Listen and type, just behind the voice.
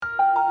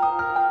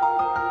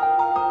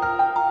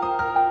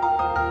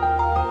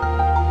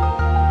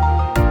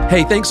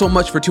Hey, thanks so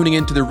much for tuning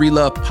in to the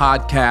Relove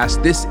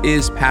Podcast. This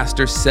is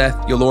Pastor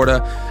Seth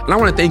Yolorda, and I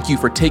want to thank you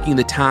for taking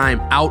the time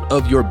out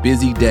of your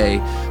busy day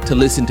to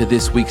listen to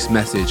this week's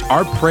message.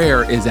 Our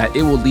prayer is that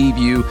it will leave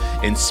you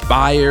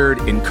inspired,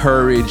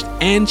 encouraged,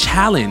 and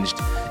challenged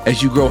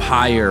as you grow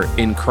higher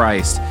in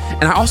Christ.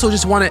 And I also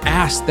just want to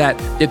ask that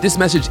if this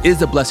message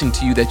is a blessing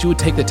to you, that you would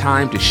take the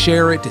time to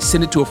share it, to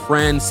send it to a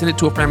friend, send it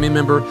to a family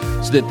member,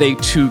 so that they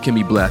too can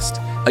be blessed.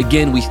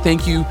 Again, we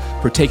thank you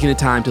for taking the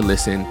time to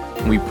listen,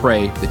 and we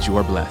pray that you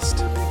are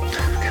blessed.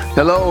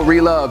 Hello,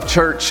 Relove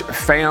Church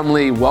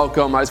family.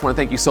 Welcome. I just want to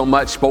thank you so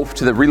much, both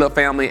to the Relove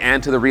family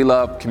and to the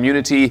Relove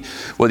community.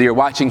 Whether you're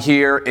watching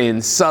here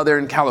in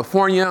Southern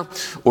California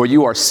or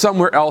you are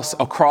somewhere else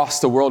across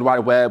the World Wide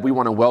Web, we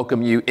want to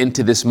welcome you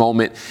into this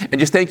moment and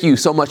just thank you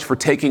so much for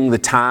taking the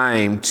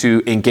time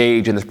to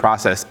engage in this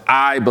process.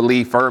 I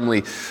believe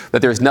firmly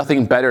that there's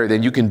nothing better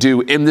than you can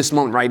do in this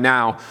moment right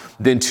now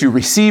than to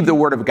receive the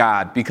Word of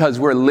God, because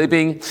we're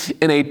living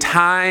in a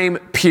time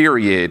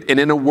period and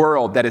in a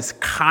world that is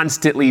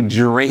constantly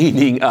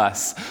draining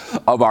us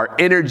of our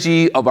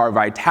energy, of our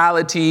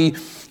vitality.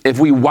 If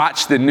we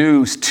watch the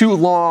news too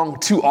long,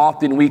 too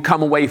often, we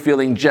come away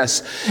feeling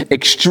just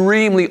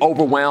extremely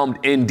overwhelmed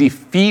and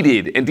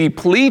defeated and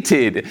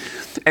depleted.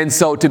 And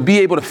so to be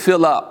able to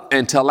fill up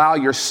and to allow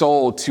your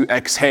soul to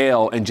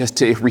exhale and just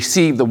to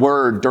receive the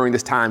word during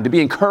this time, to be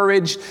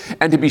encouraged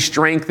and to be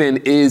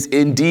strengthened is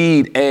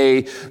indeed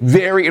a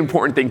very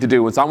important thing to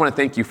do. And so I want to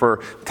thank you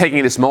for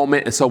taking this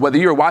moment. And so whether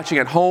you're watching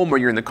at home or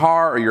you're in the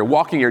car or you're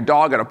walking your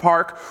dog at a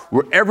park,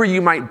 wherever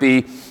you might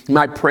be,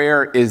 my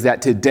prayer is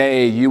that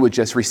today you would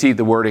just receive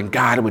the word and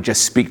God would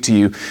just speak to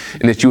you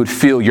and that you would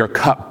feel your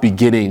cup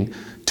beginning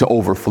to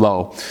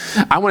overflow.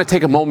 I want to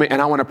take a moment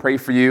and I want to pray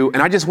for you.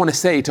 And I just want to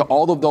say to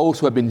all of those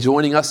who have been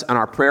joining us on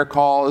our prayer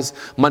calls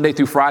Monday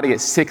through Friday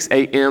at 6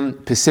 a.m.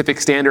 Pacific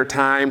Standard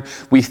Time,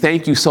 we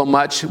thank you so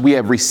much. We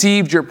have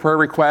received your prayer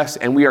requests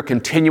and we are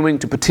continuing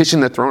to petition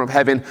the throne of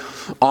heaven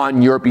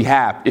on your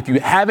behalf. If you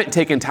haven't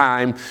taken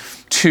time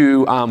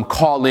to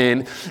call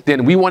in,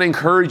 then we want to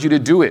encourage you to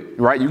do it,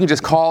 right? You can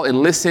just call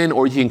and listen,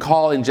 or you can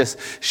call and just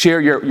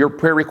share your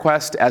prayer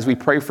request as we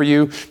pray for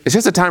you. It's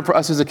just a time for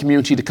us as a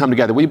community to come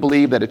together. We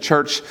believe that a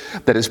church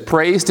that is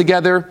prays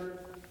together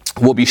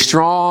will be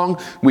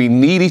strong. We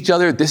need each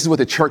other. This is what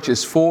the church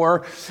is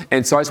for.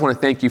 And so I just want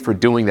to thank you for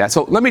doing that.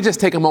 So let me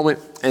just take a moment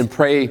and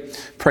pray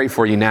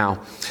for you now.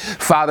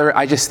 Father,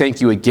 I just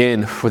thank you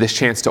again for this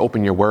chance to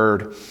open your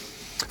word.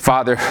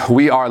 Father,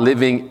 we are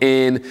living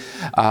in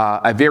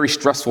a very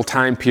stressful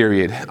time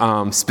period.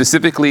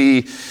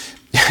 Specifically,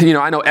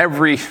 I know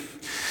every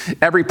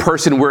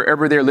person,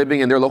 wherever they're living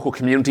in their local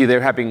community,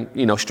 they're having,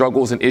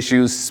 struggles and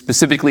issues,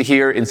 specifically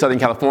here in Southern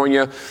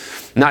California,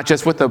 not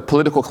just with the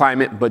political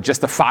climate, but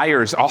just the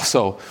fires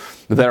also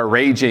that are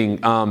raging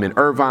in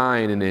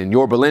Irvine and in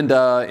Yorba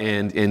Linda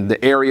and in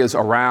the areas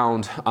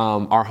around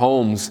our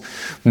homes.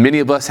 Many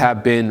of us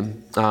have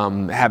been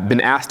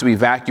asked to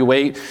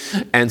evacuate.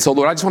 And so,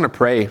 Lord, I just want to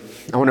pray.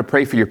 I want to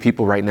pray for your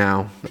people right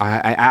now.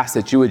 I ask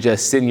that you would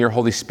just send your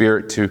Holy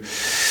Spirit to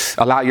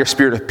allow your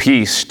spirit of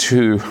peace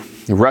to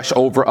rush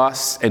over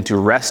us and to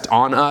rest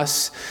on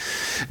us.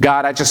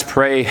 God, I just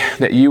pray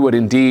that you would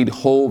indeed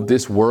hold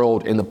this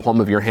world in the palm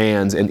of your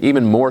hands, and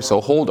even more so,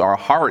 hold our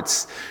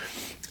hearts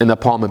in the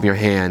palm of your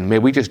hand. May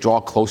we just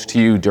draw close to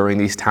you during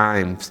these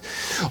times.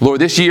 Lord,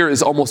 this year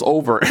is almost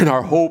over, and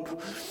our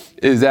hope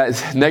is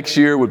that next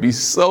year would be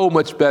so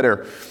much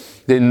better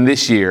than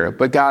this year.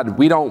 But God,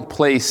 we don't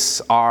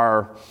place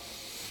our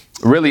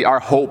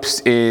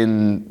hopes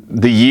in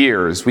the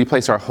years. We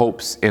place our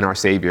hopes in our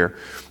Savior,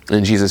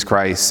 in Jesus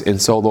Christ.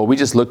 And so, Lord, we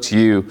just look to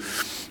you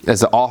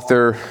as the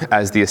author,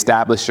 as the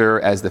establisher,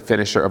 as the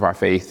finisher of our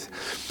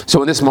faith.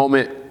 So in this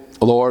moment,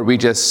 Lord, we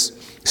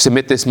just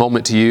submit this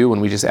moment to you,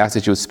 and we just ask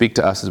that you would speak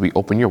to us as we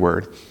open your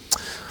word.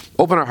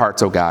 Open our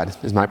hearts, oh God,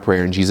 is my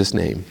prayer in Jesus'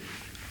 name.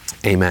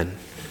 Amen.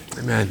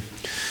 Amen.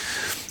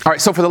 All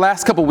right, so for the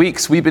last couple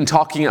weeks, we've been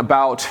talking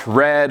about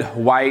red,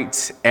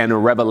 white,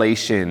 and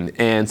revelation.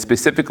 And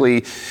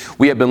specifically,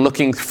 we have been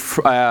looking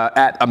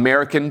at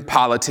American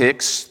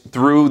politics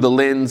through the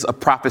lens of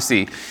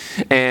prophecy.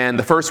 And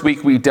the first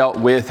week we dealt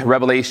with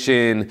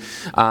Revelation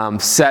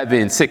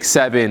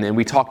 6:7, and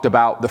we talked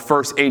about the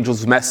first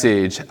angel's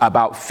message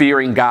about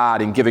fearing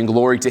God and giving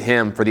glory to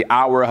him, for the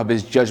hour of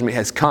his judgment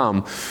has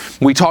come.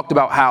 We talked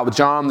about how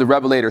John the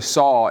Revelator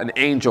saw an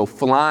angel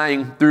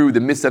flying through the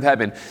midst of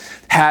heaven,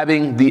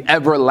 having the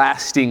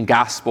everlasting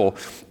gospel.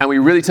 And we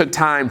really took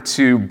time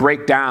to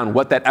break down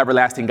what that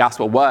everlasting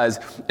gospel was,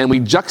 and we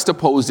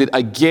juxtaposed it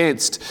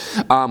against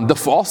the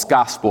false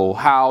gospel,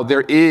 how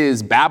there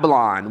is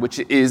Babylon, which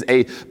is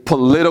a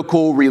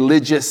political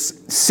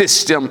religious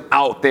system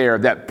out there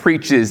that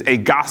preaches a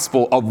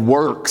gospel of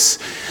works,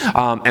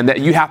 and that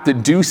you have to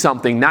do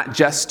something not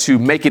just to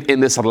make it in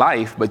this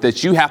life, but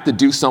that you have to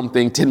do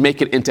something to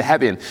make it into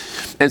heaven.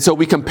 And so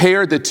we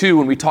compared the two,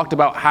 and we talked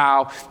about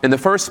how in the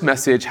first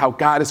message, how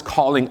God is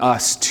calling calling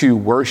us to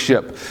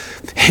worship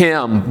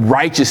him,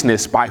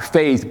 righteousness by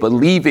faith,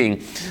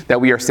 believing that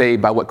we are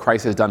saved by what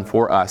Christ has done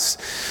for us.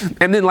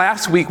 And then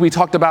last week we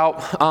talked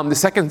about the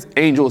second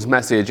angel's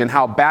message and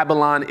how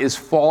Babylon is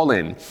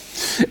fallen,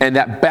 and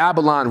that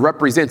Babylon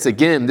represents,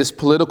 again, this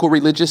political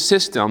religious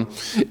system.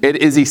 It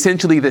is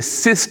essentially the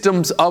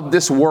systems of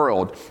this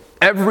world.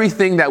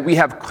 Everything that we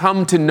have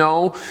come to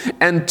know,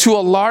 and to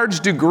a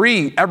large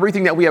degree,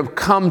 everything that we have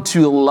come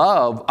to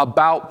love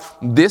about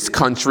this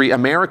country,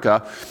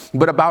 America,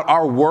 but about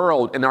our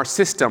world and our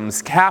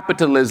systems,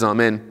 capitalism,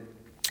 and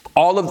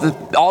all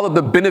of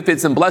the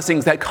benefits and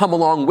blessings that come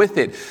along with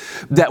it.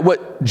 That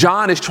what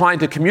John is trying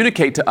to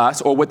communicate to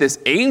us, or what this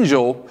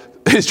angel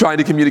is trying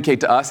to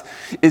communicate to us,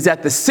 is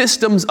that the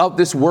systems of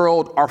this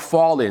world are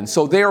fallen.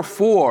 So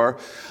therefore,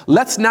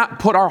 let's not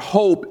put our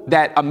hope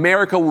that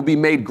America will be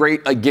made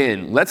great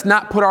again. Let's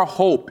not put our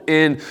hope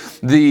in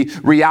the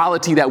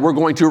reality that we're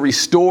going to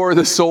restore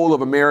the soul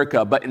of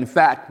America, but in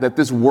fact, that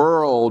this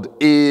world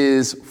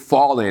is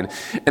fallen,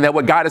 and that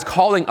what God is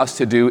calling us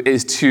to do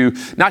is to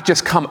not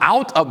just come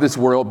out of this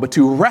world, but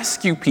to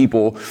rescue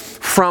people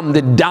from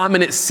the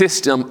dominant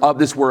system of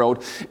this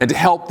world and to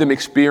help them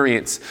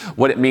experience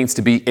what it means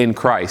to be in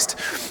Christ.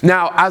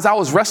 Now, as I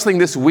was wrestling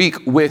this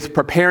week with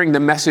preparing the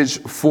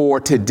message for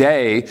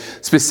today,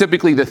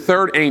 specifically the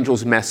third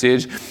angel's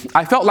message,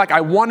 I felt like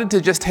I wanted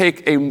to just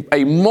take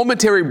a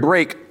momentary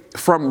break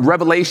from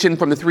Revelation,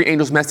 from the three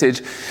angels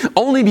message,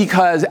 only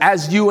because,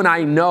 as you and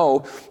I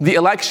know, the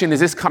election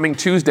is this coming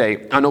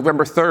Tuesday on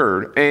November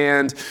 3rd.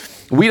 And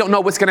we don't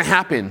know what's going to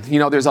happen. You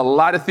know, there's a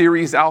lot of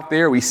theories out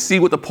there. We see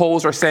what the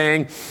polls are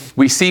saying.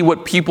 We see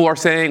what people are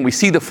saying. We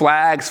see the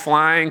flags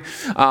flying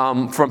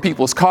from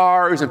people's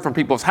cars and from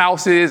people's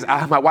houses.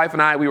 My wife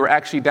and I, we were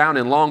actually down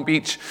in Long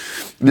Beach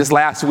this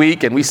last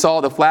week, and we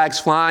saw the flags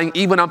flying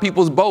even on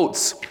people's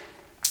boats.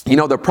 You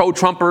know, the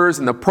pro-Trumpers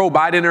and the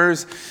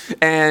pro-Bideners.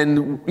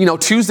 And, you know,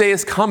 Tuesday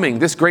is coming,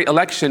 this great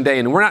election day,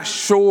 and we're not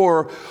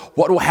sure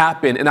what will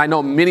happen. And I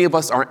know many of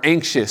us are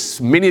anxious.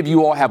 Many of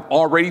you all have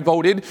already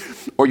voted,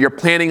 or you're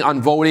planning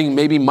on voting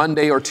maybe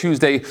Monday or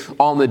Tuesday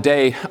on the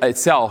day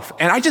itself.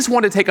 And I just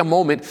want to take a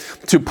moment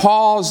to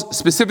pause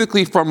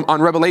specifically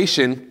on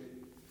Revelation,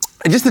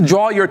 and just to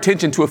draw your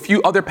attention to a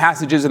few other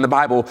passages in the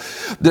Bible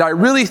that I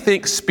really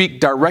think speak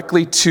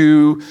directly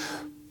to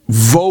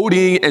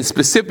voting, and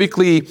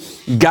specifically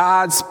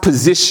God's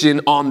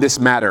position on this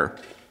matter.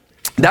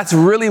 That's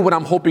really what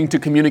I'm hoping to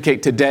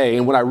communicate today.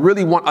 And what I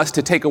really want us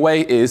to take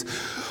away is,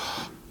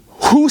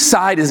 whose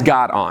side is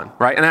God on,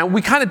 right? And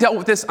we kind of dealt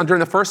with this during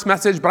the first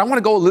message, but I want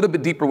to go a little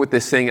bit deeper with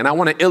this thing. And I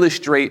want to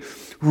illustrate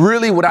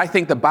really what I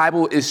think the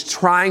Bible is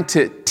trying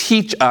to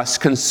teach us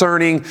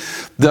concerning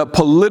the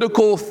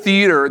political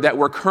theater that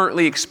we're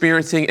currently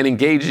experiencing and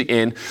engaging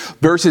in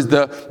versus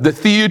the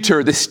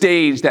theater, the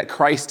stage that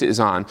Christ is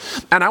on.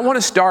 And I want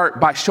to start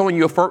by showing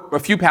you a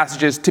few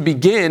passages. To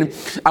begin,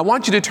 I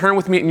want you to turn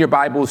with me in your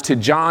Bibles to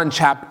John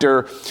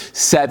chapter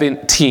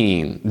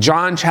 17.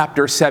 John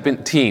chapter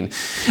 17.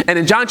 And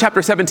in John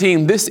chapter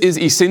 17, this is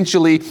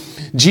essentially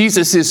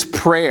Jesus's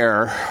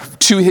prayer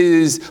to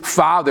his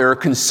Father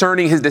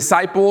concerning his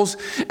disciples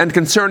and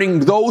concerning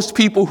those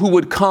people who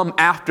would come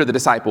after the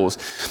disciples.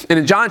 And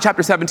in John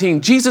chapter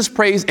 17, Jesus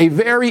prays a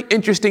very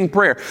interesting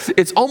prayer.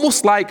 It's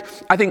almost like,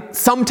 I think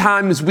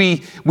sometimes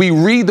we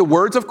read the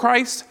words of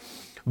Christ,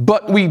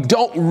 but we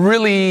don't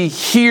really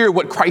hear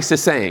what Christ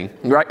is saying,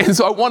 right? And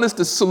so I want us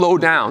to slow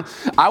down.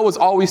 I was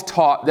always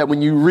taught that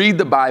when you read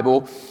the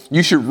Bible,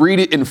 you should read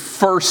it in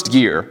first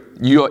gear.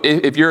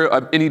 If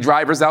you're any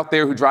drivers out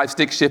there who drive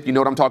stick shift, you know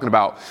what I'm talking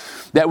about.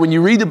 That when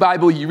you read the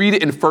Bible, you read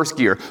it in first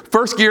gear.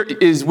 First gear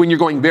is when you're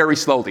going very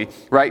slowly,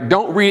 right?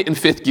 Don't read it in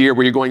fifth gear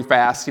where you're going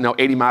fast,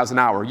 80 miles an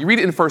hour. You read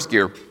it in first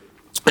gear.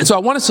 And so I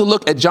want us to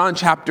look at John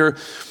chapter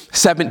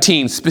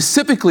 17,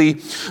 specifically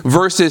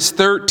verses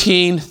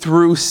 13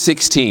 through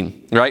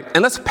 16, right?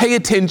 And let's pay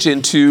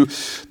attention to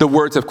the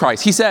words of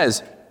Christ. He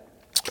says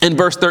in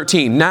verse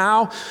 13,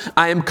 "Now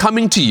I am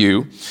coming to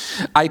you.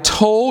 I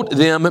told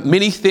them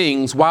many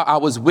things while I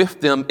was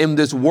with them in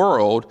this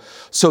world,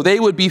 so they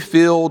would be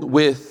filled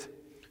with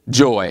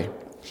joy."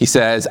 He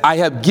says, "I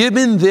have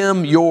given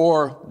them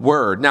your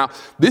word." Now,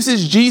 this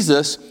is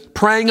Jesus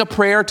praying a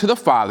prayer to the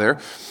Father.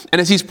 And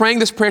as he's praying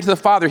this prayer to the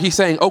Father, he's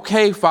saying,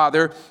 "Okay,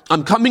 Father,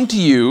 I'm coming to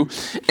you.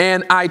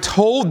 And I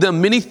told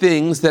them many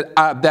things that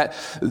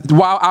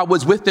while I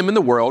was with them in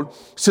the world,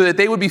 so that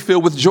they would be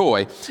filled with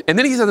joy." And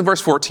then he says in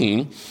verse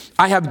 14,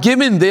 "I have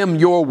given them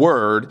your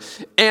word,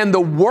 and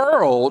the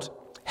world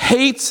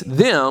hates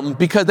them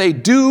because they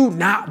do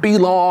not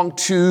belong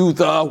to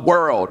the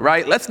world,"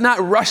 right? Let's not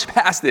rush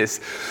past this.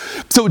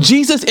 So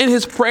Jesus, in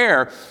his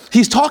prayer,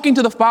 he's talking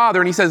to the Father,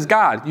 and he says,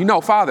 "God,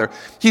 Father,"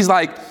 he's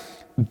like,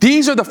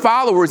 "These are the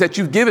followers that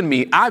you've given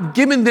me. I've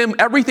given them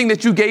everything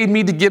that you gave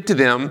me to give to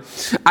them.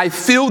 I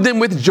filled them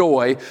with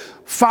joy.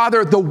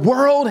 Father, the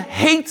world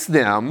hates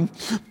them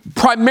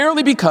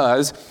primarily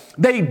because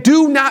they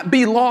do not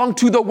belong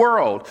to the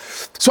world."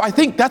 So I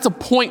think that's a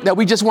point that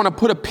we just want to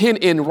put a pin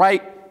in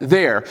right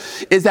there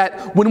is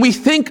that when we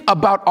think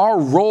about our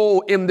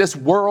role in this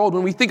world,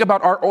 when we think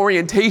about our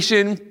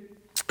orientation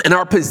and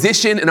our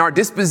position and our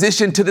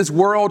disposition to this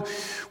world,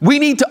 we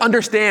need to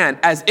understand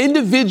as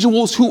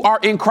individuals who are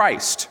in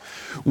Christ,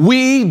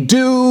 we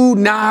do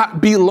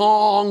not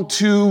belong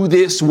to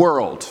this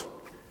world.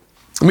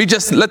 Let me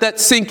just let that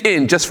sink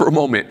in just for a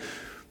moment.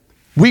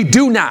 We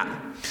do not.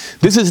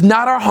 This is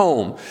not our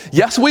home.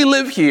 Yes, we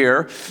live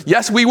here.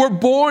 Yes, we were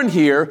born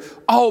here.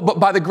 Oh, but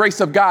by the grace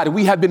of God,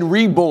 we have been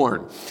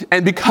reborn.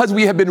 And because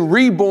we have been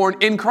reborn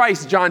in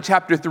Christ, John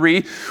chapter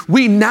 3,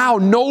 we now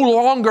no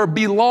longer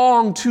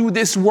belong to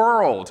this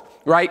world,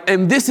 right?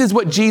 And this is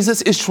what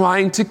Jesus is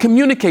trying to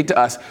communicate to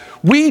us.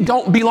 We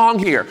don't belong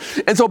here.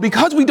 And so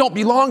because we don't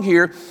belong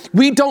here,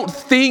 we don't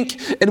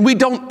think and we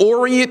don't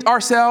orient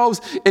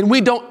ourselves and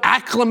we don't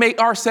acclimate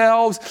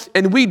ourselves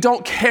and we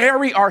don't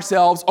carry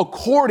ourselves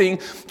according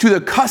to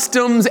the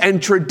customs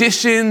and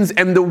traditions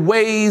and the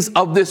ways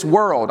of this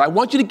world. I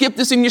want you to get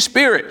this in your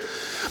spirit.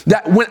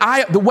 That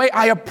the way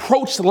I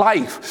approach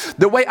life,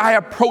 the way I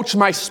approach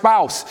my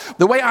spouse,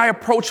 the way I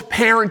approach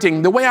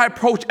parenting, the way I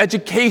approach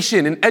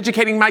education and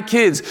educating my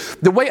kids,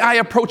 the way I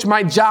approach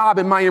my job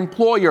and my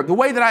employer, the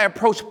way that I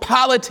approach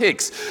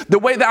politics, the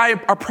way that I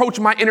approach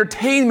my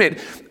entertainment,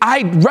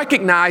 I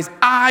recognize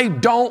I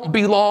don't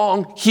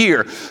belong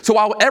here. So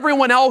while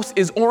everyone else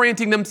is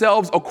orienting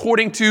themselves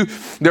according to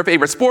their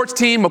favorite sports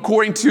team,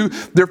 according to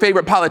their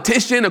favorite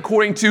politician,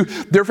 according to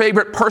their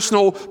favorite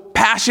personal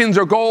passions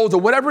or goals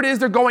or whatever it is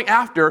they're going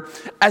after,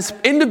 as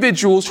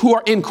individuals who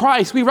are in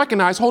Christ, we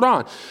recognize, hold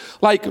on,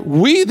 like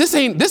this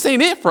ain't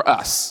it for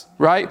us,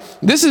 right?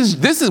 This is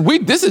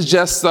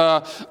just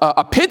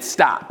a pit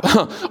stop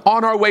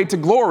on our way to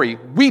glory.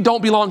 We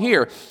don't belong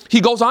here.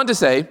 He goes on to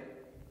say,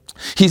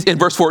 he's in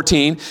verse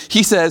 14,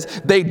 he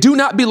says, they do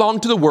not belong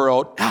to the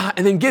world.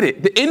 And then get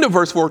it. The end of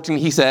verse 14,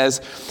 he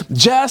says,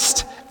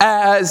 just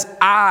as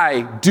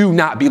I do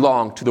not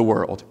belong to the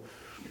world.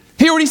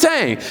 Hear what he's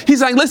saying. He's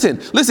saying,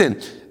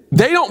 listen,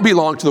 they don't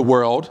belong to the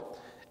world.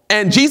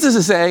 And Jesus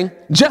is saying,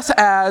 just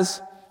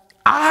as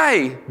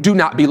I do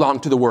not belong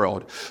to the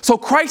world. So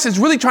Christ is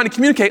really trying to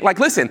communicate, like,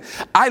 listen,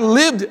 I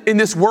lived in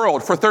this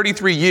world for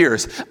 33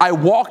 years. I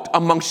walked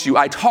amongst you.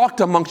 I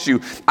talked amongst you.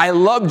 I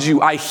loved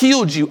you. I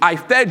healed you. I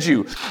fed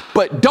you.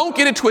 But don't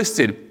get it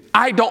twisted.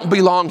 I don't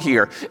belong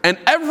here. And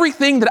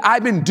everything that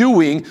I've been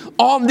doing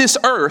on this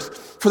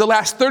earth for the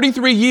last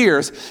 33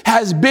 years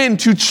has been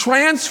to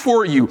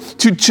transfer you,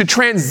 to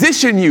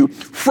transition you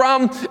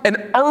from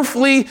an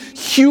earthly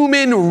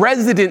human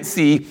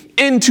residency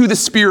into the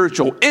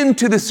spiritual,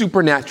 into the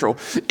supernatural,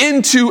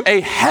 into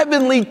a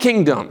heavenly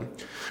kingdom.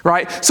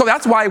 Right? So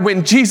that's why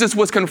when Jesus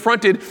was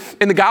confronted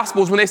in the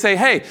Gospels, when they say,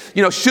 hey,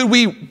 should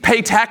we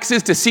pay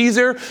taxes to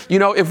Caesar?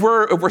 If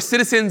we're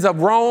citizens of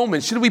Rome,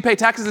 and should we pay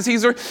taxes to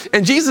Caesar?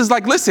 And Jesus is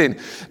like, listen,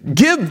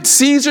 give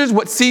Caesar's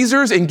what's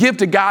Caesar's and give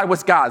to God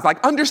what's God's.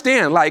 Like,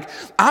 understand, like,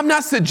 I'm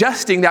not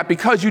suggesting that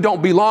because you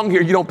don't belong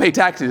here, you don't pay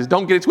taxes.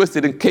 Don't get it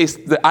twisted in case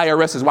the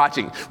IRS is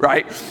watching,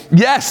 right?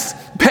 Yes,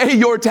 pay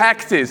your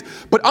taxes,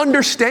 but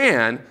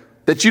understand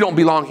that you don't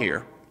belong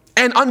here.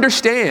 And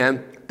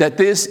understand that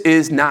this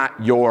is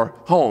not your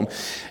home.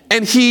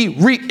 And he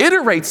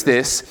reiterates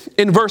this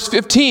in verse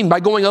 15 by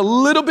going a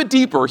little bit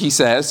deeper. He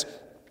says,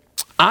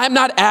 I'm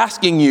not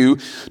asking you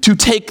to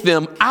take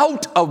them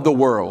out of the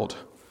world,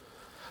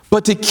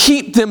 but to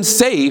keep them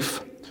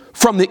safe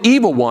from the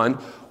evil one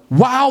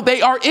while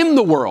they are in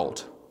the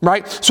world.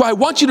 Right? So I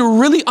want you to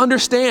really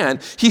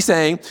understand, he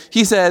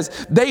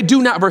says, they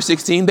do not, verse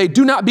 16, they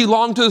do not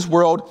belong to this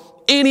world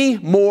any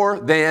more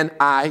than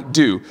I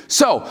do.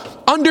 So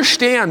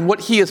understand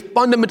what he is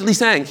fundamentally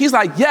saying. He's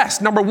like,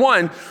 yes, number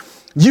one,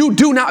 you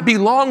do not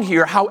belong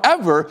here.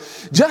 However,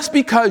 just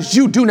because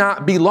you do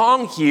not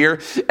belong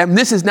here and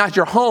this is not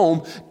your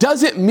home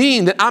doesn't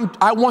mean that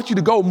I want you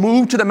to go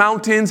move to the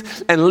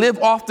mountains and live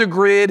off the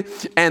grid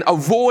and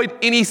avoid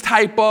any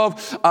type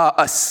of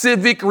a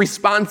civic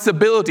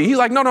responsibility. He's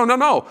like,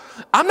 no.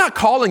 I'm not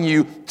calling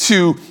you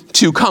to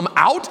come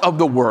out of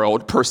the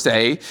world per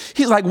se.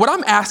 He's like, what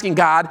I'm asking,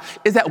 God,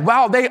 is that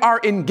while they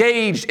are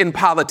engaged in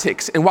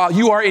politics and while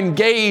you are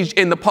engaged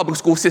in the public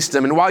school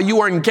system and while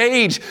you are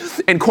engaged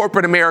in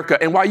corporate America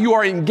and while you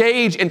are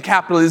engaged in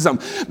capitalism,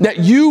 that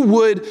you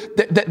would,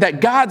 that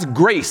God's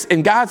grace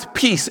and God's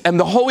peace and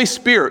the Holy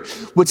Spirit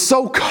would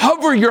so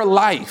cover your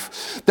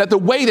life that the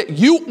way that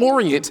you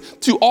orient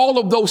to all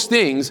of those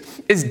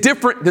things is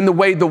different than the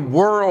way the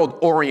world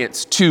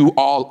orients to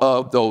all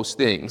of those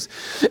things.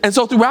 And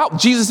so throughout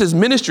Jesus'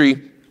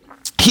 ministry,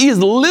 he is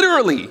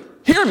literally,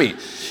 hear me,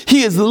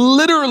 he is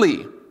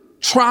literally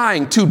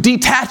trying to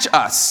detach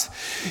us.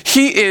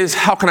 He is,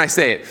 how can I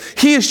say it?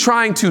 He is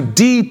trying to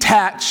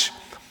detach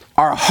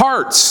our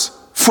hearts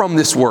from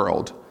this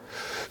world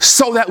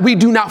so that we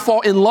do not fall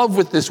in love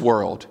with this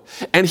world.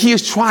 And he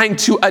is trying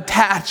to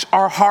attach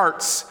our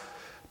hearts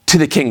to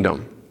the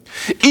kingdom.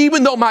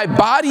 Even though my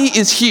body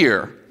is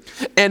here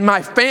and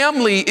my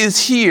family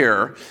is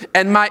here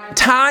and my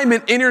time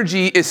and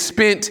energy is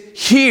spent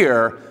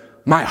here,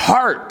 my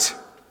heart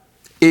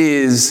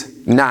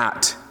is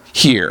not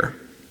here.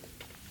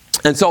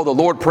 And so the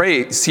Lord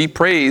prays, he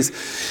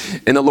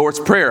prays in the Lord's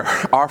Prayer,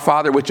 Our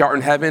Father which art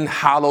in heaven,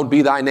 hallowed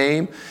be thy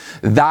name.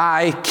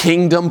 Thy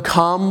kingdom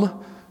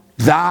come,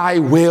 thy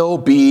will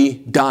be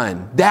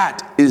done.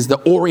 That is the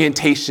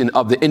orientation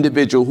of the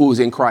individual who is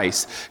in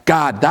Christ.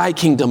 God, thy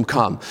kingdom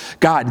come.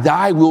 God,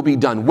 thy will be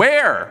done.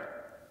 Where?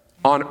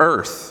 On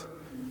earth.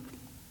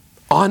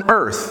 On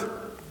earth,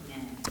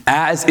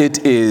 as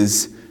it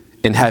is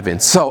in heaven.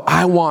 So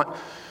I want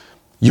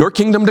your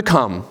kingdom to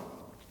come.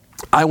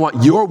 I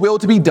want your will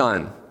to be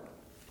done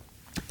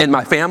in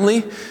my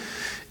family,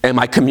 in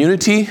my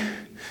community,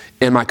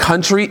 in my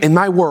country, in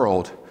my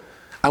world.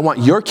 I want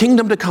your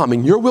kingdom to come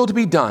and your will to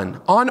be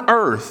done on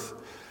earth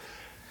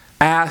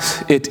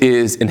as it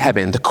is in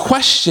heaven. The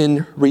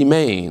question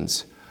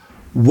remains,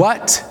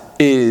 what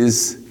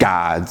is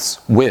God's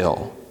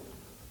will?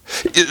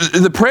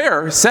 The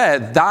prayer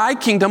said, thy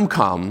kingdom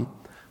come,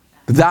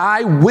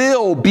 thy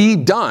will be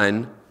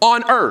done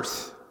on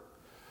earth.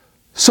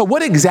 So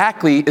what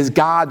exactly is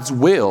God's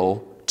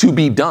will to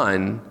be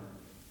done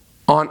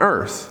on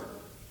earth?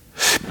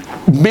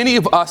 Many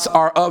of us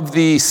are of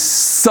the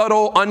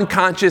subtle,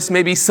 unconscious,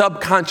 maybe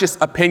subconscious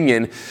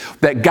opinion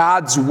that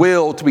God's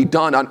will to be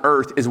done on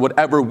earth is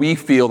whatever we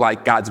feel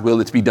like God's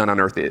will to be done on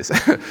earth is.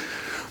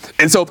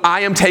 And so if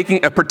I am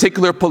taking a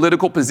particular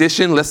political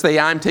position, let's say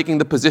I'm taking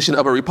the position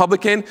of a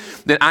Republican,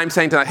 then I'm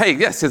saying to them, hey,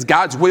 yes, it's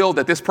God's will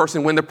that this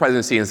person win the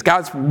presidency. And it's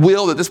God's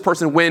will that this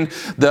person win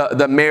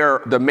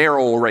the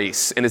mayoral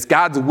race. And it's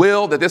God's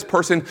will that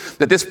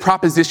this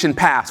proposition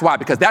pass. Why?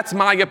 Because that's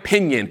my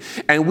opinion.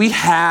 And we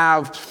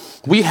have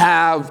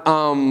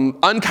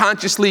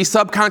unconsciously,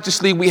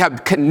 subconsciously, we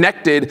have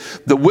connected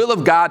the will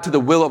of God to the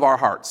will of our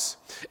hearts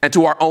and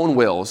to our own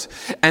wills.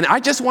 And I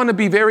just want to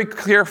be very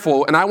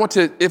careful, and I want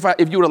to,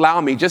 if you would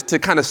allow me, just to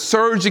kind of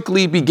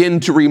surgically begin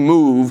to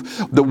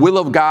remove the will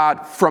of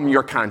God from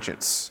your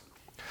conscience.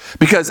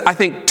 Because I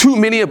think too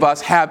many of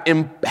us have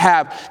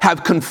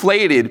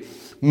conflated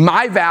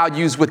my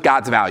values with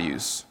God's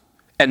values.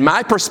 And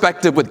my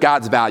perspective with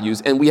God's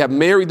values, and we have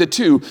married the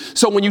two.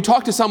 So when you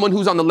talk to someone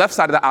who's on the left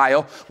side of the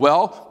aisle,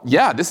 well,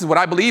 yeah, this is what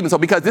I believe. And so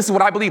because this is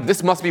what I believe,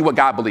 this must be what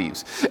God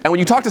believes. And when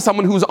you talk to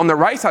someone who's on the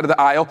right side of the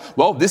aisle,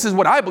 well, this is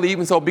what I believe.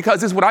 And so because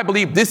this is what I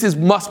believe,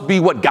 must be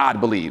what God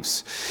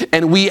believes.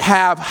 And we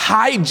have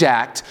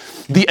hijacked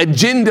the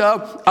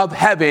agenda of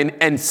heaven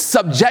and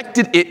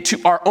subjected it to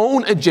our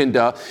own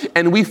agenda.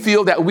 And we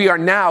feel that we are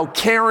now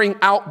carrying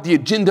out the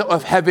agenda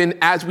of heaven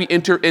as we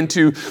enter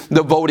into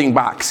the voting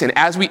box and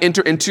as we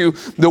enter into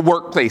the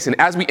workplace and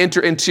as we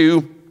enter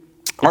into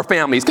our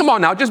families. Come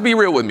on now, just be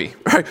real with me.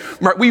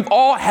 Right? We've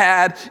all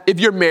had, if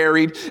you're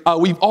married,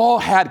 we've all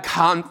had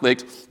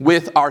conflict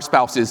with our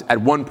spouses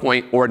at one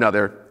point or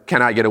another.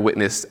 Can I get a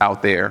witness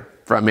out there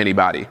from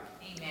anybody?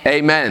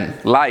 Amen.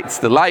 Lights,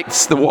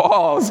 the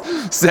walls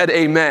said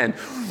amen.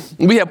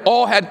 We have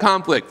all had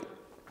conflict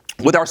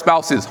with our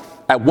spouses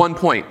at one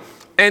point.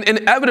 And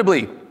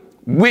inevitably,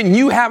 when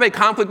you have a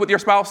conflict with your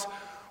spouse,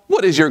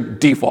 what is your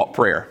default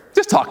prayer?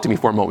 Just talk to me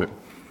for a moment.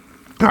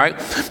 All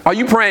right. Are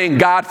you praying,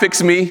 God,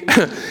 fix me?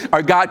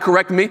 Or God,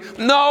 correct me?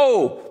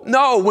 No.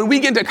 When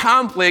we get into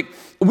conflict,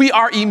 we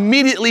are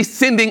immediately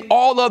sending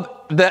all of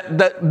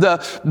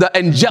the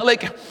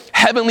angelic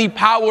heavenly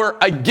power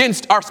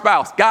against our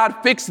spouse. God,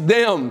 fix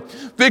them,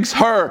 fix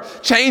her,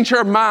 change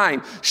her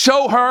mind,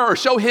 show her or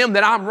show him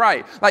that I'm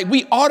right. Like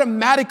we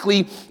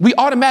automatically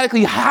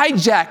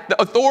hijack the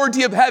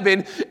authority of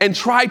heaven and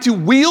try to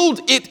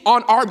wield it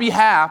on our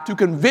behalf to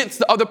convince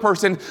the other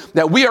person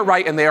that we are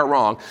right and they are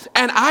wrong.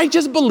 And I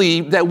just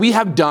believe that we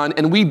have done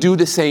and we do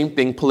the same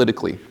thing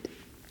politically,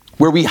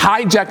 where we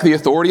hijack the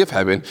authority of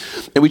heaven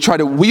and we try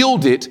to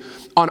wield it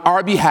on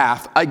our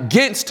behalf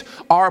against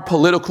our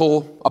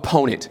political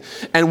opponent.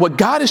 And what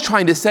God is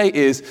trying to say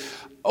is,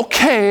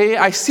 okay,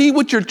 I see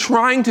what you're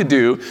trying to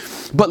do,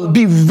 but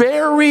be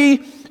very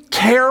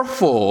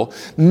careful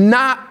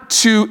not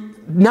to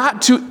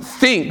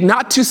think,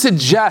 not to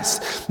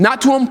suggest,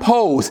 not to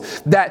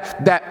impose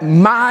that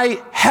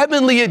my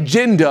heavenly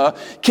agenda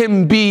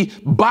can be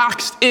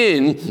boxed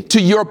in to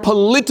your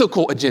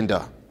political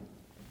agenda.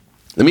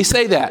 Let me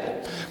say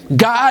that.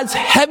 God's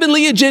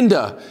heavenly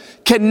agenda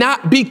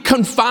cannot be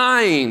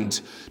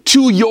confined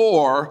to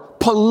your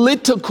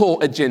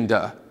political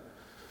agenda,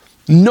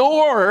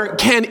 nor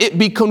can it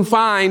be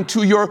confined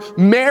to your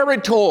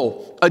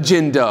marital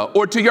agenda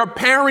or to your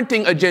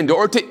parenting agenda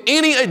or to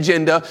any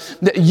agenda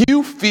that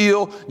you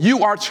feel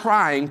you are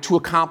trying to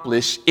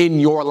accomplish in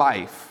your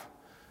life.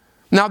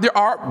 Now, there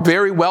are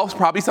very well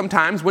probably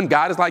sometimes when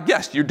God is like,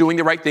 yes, you're doing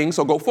the right thing,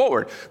 so go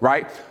forward,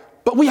 right?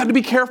 But we have to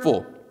be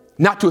careful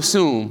not to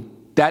assume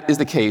that is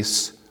the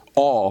case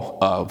all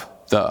of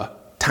the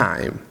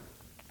time.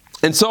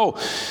 And so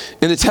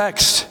in the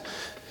text,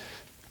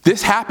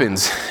 this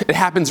happens. It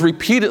happens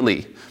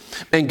repeatedly.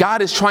 And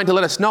God is trying to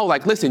let us know,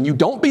 like, listen, you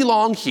don't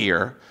belong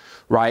here,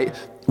 right?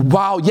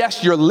 While,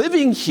 yes, you're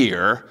living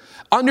here,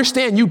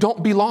 understand you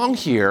don't belong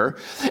here.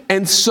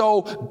 And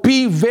so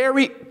be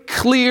very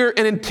clear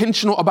and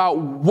intentional about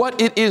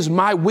what it is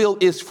my will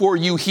is for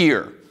you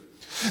here.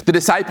 The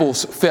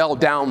disciples fell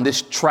down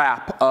this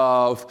trap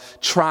of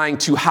trying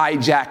to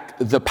hijack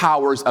the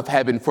powers of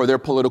heaven for their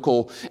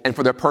political and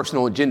for their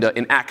personal agenda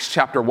in Acts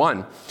chapter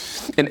 1.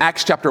 In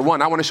Acts chapter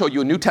 1, I want to show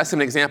you a New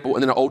Testament example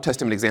and then an Old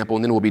Testament example,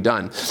 and then we'll be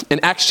done. In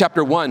Acts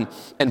chapter 1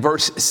 and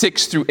verse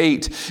 6 through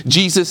 8,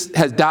 Jesus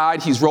has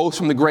died. He's rose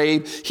from the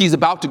grave. He's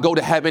about to go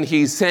to heaven.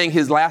 He's saying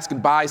his last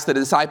goodbyes to the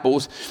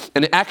disciples.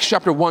 And in Acts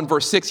chapter 1,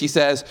 verse 6, he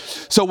says,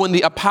 "So when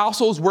the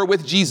apostles were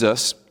with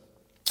Jesus,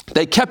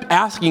 they kept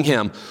asking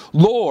him,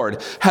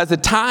 'Lord, has the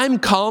time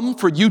come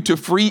for you to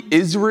free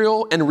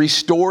Israel and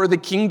restore the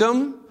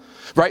kingdom?'"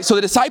 Right? So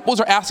the disciples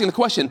are asking the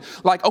question,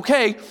 like,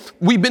 okay,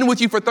 we've been with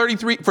you for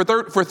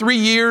 3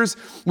 years.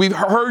 We've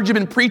heard you've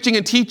been preaching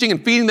and teaching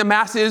and feeding the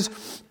masses.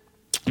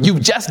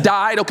 You've just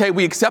died. Okay,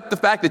 we accept the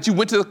fact that you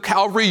went to the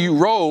Calvary, you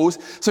rose.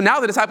 So now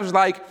the disciples are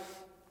like,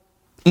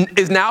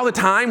 is now the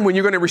time when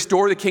you're going to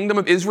restore the kingdom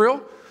of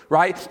Israel?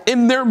 Right?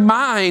 In their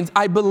minds,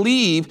 I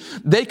believe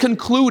they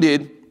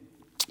concluded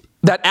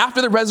that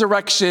after the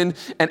resurrection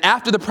and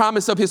after the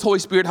promise of his Holy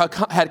Spirit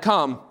had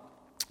come,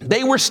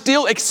 they were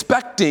still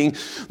expecting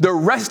the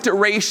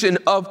restoration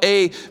of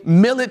a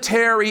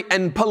military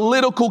and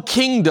political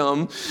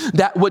kingdom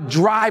that would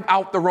drive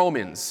out the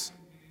Romans.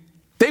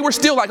 They were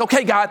still like,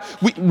 okay, God,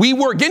 we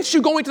were against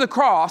you going to the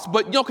cross,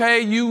 but okay,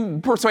 you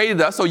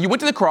persuaded us, so you went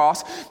to the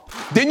cross,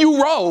 then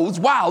you rose.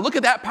 Wow, look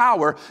at that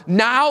power.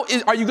 Now,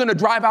 are you going to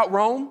drive out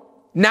Rome?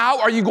 Now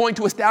are you going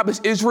to establish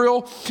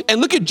Israel?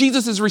 And look at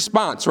Jesus'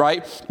 response,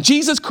 right?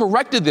 Jesus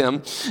corrected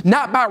them,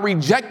 not by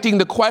rejecting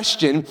the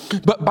question,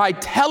 but by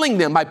telling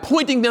them, by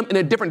pointing them in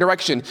a different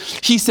direction.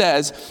 He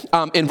says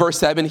in verse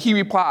 7, he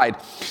replied,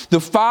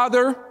 "The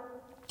Father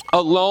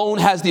alone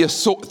has the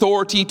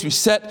authority to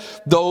set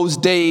those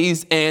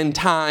days and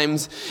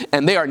times,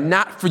 and they are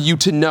not for you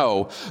to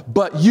know,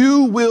 but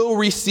you will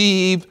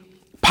receive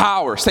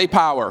power." Say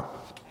power.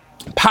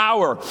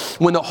 Power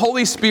when the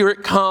Holy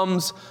Spirit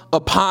comes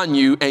upon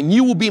you, and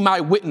you will be my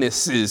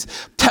witnesses,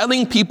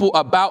 telling people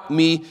about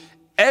me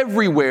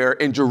everywhere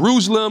in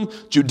Jerusalem,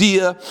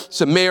 Judea,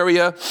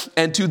 Samaria,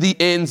 and to the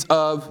ends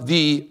of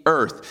the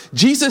earth.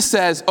 Jesus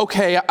says,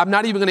 okay, I'm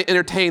not even going to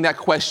entertain that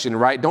question,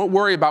 right? Don't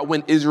worry about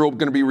when Israel is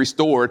going to be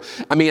restored.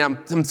 I mean,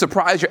 I'm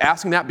surprised you're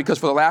asking that, because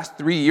for the last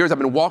 3 years, I've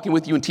been walking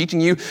with you and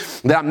teaching you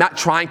that I'm not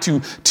trying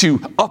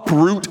to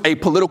uproot a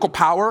political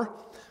power.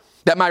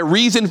 That my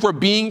reason for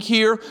being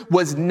here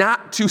was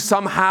not to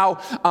somehow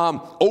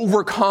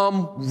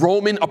overcome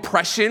Roman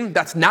oppression.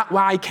 That's not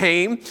why I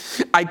came.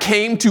 I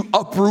came to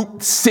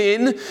uproot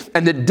sin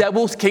and the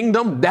devil's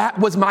kingdom. That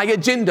was my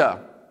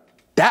agenda.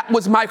 That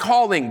was my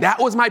calling. That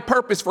was my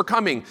purpose for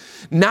coming,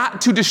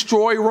 not to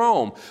destroy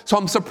Rome. So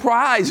I'm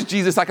surprised,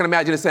 Jesus, I can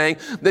imagine, is saying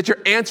that you're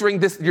answering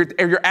this, you're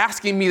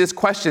asking me this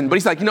question. But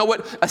he's like, you know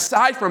what?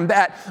 Aside from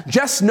that,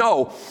 just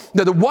know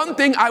that the one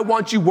thing I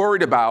want you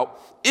worried about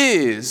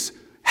is,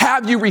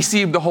 have you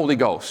received the Holy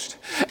Ghost?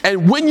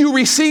 And when you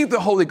receive the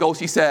Holy Ghost,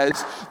 he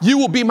says, you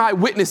will be my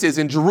witnesses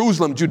in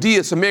Jerusalem,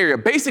 Judea, Samaria.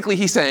 Basically,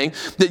 he's saying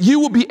that you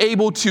will be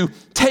able to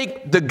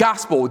take the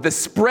gospel, the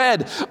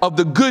spread of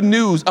the good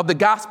news of the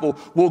gospel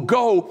will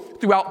go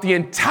throughout the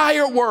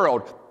entire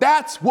world.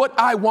 That's what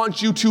I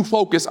want you to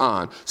focus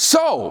on.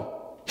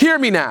 So, hear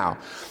me now,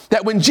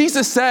 that when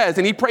Jesus says,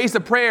 and he prays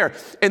the prayer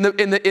in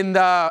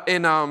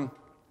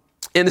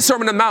the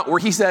Sermon on the Mount, where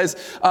he says,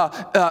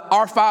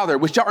 our Father,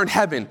 which art in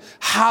heaven,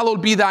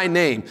 hallowed be thy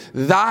name.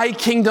 Thy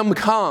kingdom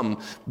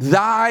come.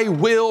 Thy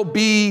will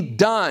be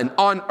done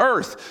on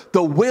earth.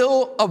 The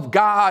will of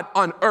God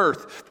on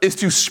earth is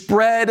to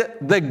spread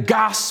the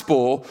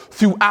gospel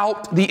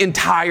throughout the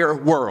entire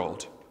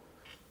world.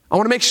 I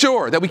want to make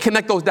sure that we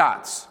connect those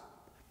dots.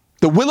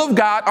 The will of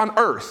God on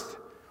earth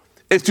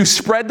is to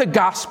spread the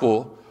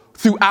gospel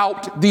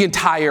throughout the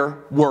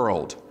entire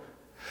world.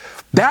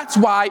 That's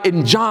why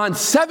in John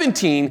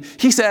 17,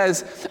 he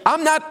says,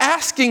 I'm not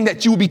asking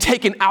that you will be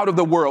taken out of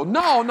the world.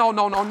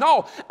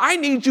 No. I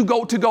need you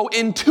to go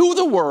into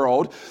the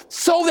world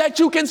so that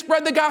you can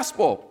spread the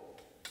gospel.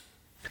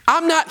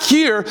 I'm not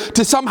here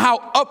to somehow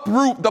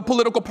uproot the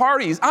political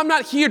parties. I'm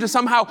not here to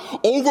somehow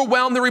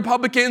overwhelm the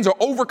Republicans or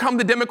overcome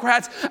the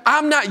Democrats.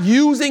 I'm not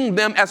using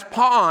them as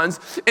pawns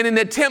in an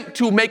attempt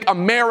to make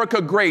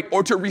America great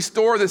or to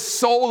restore the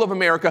soul of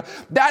America.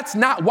 That's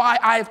not why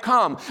I have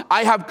come.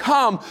 I have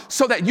come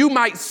so that you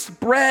might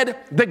spread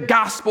the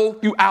gospel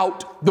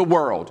throughout the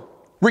world.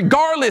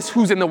 Regardless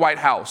who's in the White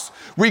House,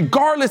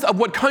 regardless of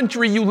what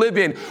country you live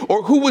in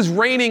or who is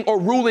reigning or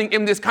ruling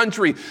in this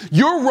country,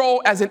 your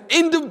role as an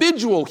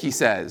individual, he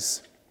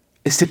says,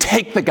 is to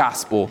take the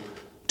gospel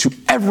to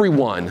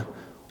everyone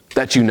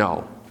that you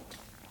know.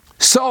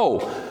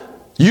 So,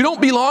 you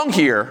don't belong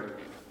here,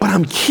 but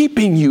I'm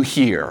keeping you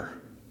here.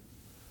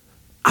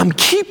 I'm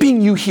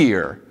keeping you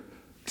here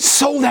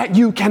so that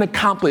you can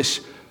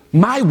accomplish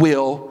my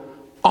will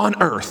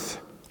on earth.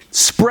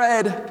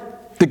 Spread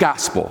the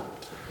gospel.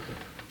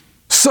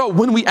 So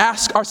when we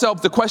ask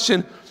ourselves the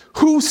question,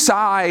 whose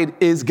side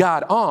is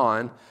God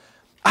on?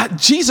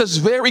 Jesus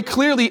very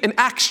clearly in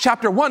Acts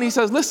chapter 1, he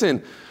says,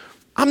 listen,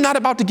 I'm not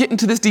about to get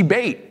into this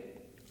debate.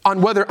 on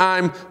whether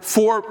I'm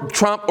for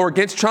Trump or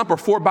against Trump or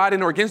for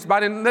Biden or against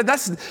Biden.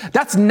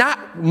 That's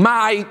not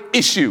my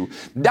issue.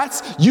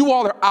 You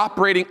all are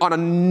operating on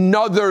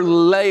another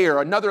layer,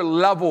 another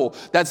level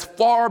that's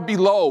far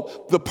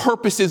below the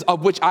purposes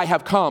of which I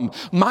have come.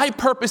 My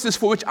purposes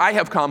for which I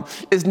have come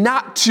is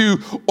not to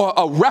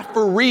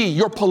referee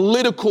your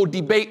political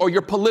debate or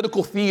your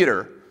political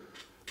theater.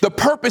 The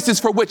purposes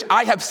for which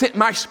I have sent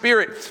my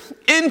Spirit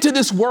into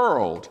this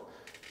world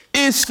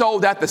is so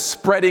that the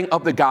spreading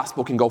of the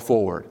gospel can go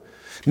forward.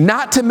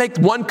 Not to make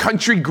one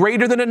country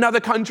greater than another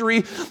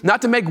country,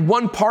 not to make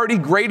one party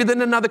greater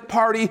than another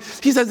party.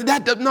 He says,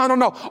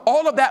 no.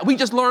 All of that we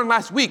just learned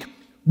last week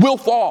will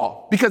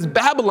fall because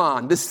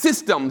Babylon, the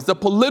systems, the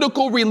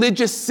political,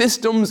 religious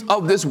systems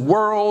of this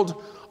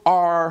world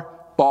are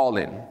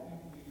fallen.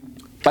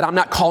 But I'm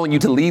not calling you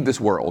to leave this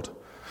world.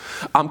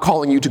 I'm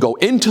calling you to go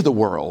into the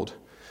world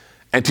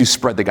and to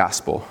spread the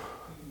gospel.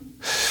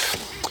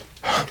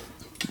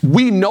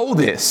 We know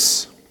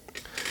this.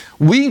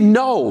 We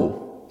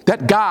know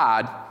that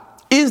God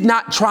is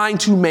not trying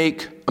to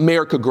make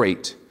America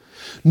great,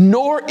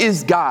 nor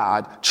is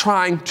God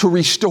trying to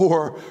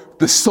restore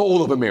the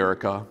soul of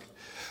America.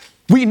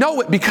 We know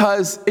it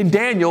because in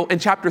Daniel in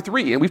chapter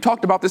 3, and we've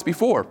talked about this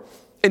before,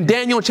 in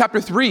Daniel in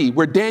chapter 3,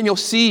 where Daniel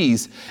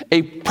sees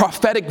a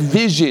prophetic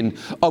vision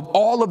of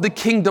all of the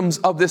kingdoms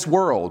of this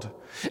world,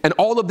 and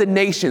all of the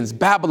nations,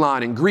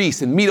 Babylon and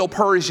Greece and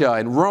Medo-Persia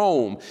and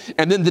Rome,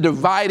 and then the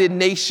divided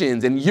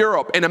nations and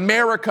Europe and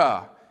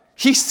America.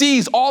 He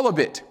sees all of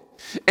it.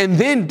 And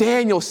then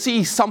Daniel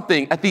sees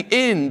something at the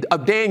end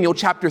of Daniel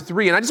chapter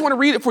 3. And I just want to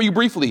read it for you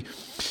briefly.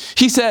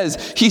 He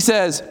says,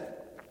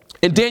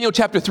 in Daniel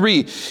chapter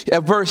 3,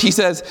 verse, he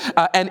says,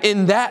 and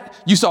in that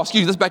you saw,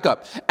 let's back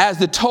up. As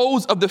the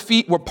toes of the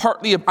feet were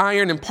partly of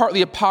iron and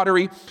partly of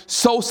pottery,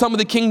 so some of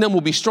the kingdom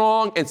will be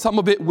strong and some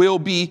of it will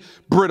be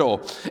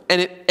brittle.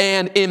 And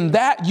in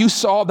that you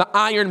saw the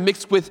iron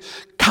mixed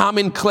with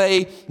common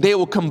clay. They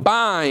will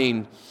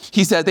combine.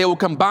 He says they will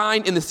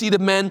combine in the seed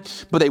of men,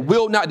 but they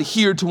will not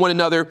adhere to one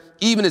another,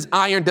 even as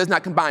iron does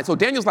not combine. So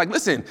Daniel's like,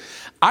 listen,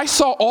 I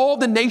saw all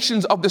the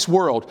nations of this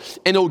world,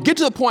 and it'll get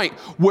to the point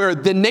where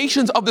the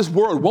nations of this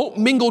world won't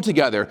mingle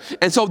together.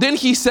 And so then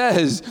he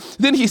says,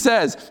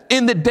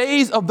 in the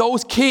days of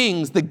those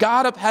kings, the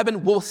God of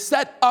heaven will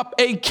set up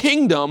a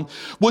kingdom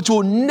which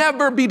will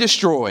never be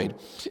destroyed.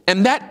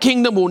 And that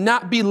kingdom will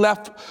not be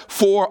left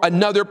for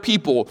another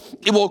people.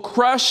 It will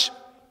crush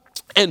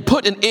and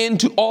put an end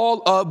to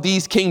all of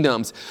these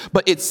kingdoms,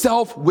 but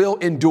itself will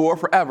endure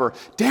forever.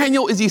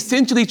 Daniel is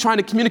essentially trying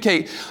to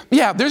communicate,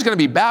 there's going to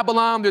be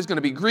Babylon, there's going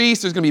to be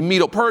Greece, there's going to be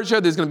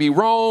Medo-Persia, there's going to be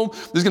Rome,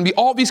 there's going to be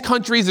all these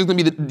countries, there's going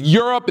to be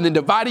Europe, and then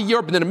divided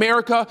Europe, and then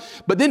America.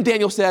 But then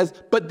Daniel says,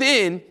 but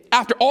then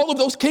after all of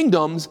those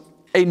kingdoms,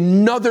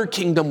 another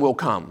kingdom will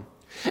come.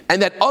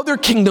 And that other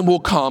kingdom will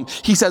come,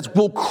 he says,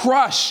 will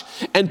crush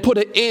and put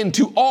an end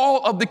to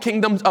all of the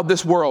kingdoms of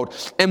this world.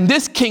 And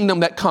this kingdom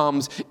that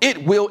comes,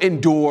 it will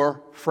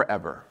endure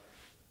forever.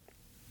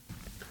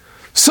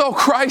 So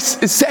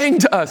Christ is saying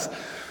to us,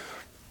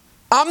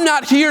 I'm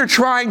not here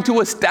trying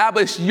to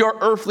establish your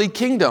earthly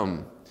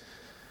kingdom.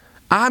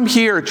 I'm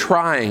here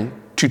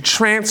trying to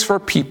transfer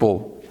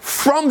people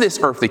from this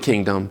earthly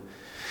kingdom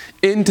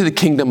into the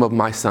kingdom of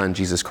my Son,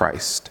 Jesus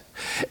Christ,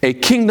 a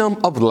kingdom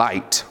of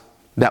light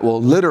that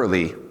will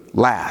literally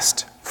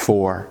last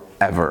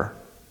forever.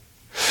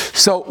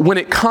 So when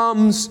it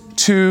comes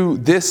to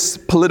this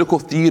political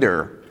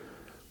theater,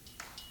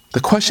 the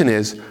question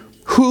is,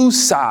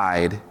 whose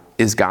side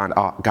is God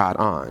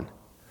on?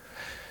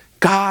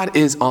 God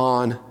is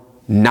on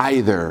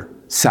neither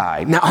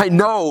side. Now I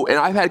know, and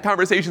I've had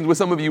conversations with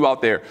some of you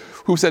out there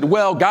who said,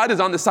 well, God is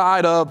on the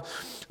side of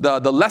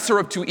the lesser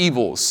of two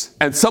evils.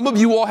 And some of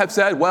you all have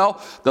said,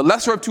 well, the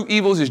lesser of two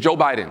evils is Joe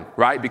Biden,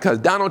 right? Because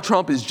Donald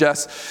Trump is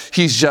just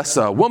a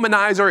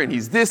womanizer, and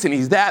he's this and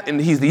he's that and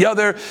he's the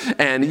other.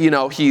 And,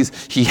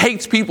 he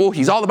hates people.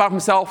 He's all about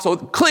himself. So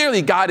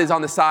clearly God is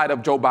on the side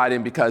of Joe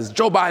Biden because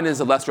Joe Biden is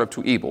the lesser of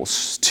two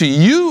evils. To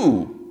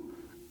you,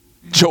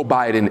 Joe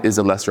Biden is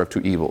the lesser of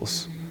two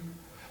evils.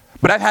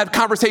 But I've had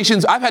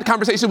conversations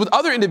with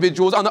other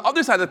individuals on the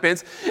other side of the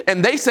fence,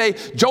 and they say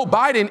Joe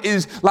Biden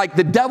is like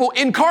the devil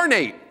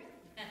incarnate.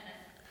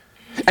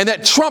 And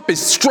that Trump is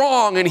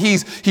strong and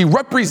he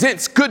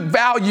represents good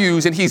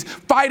values and he's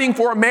fighting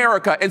for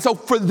America. And so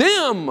for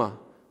them,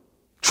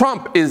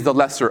 Trump is the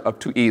lesser of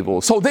two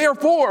evils. So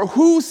therefore,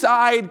 whose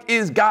side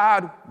is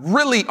God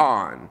really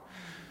on?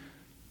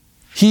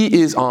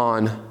 He is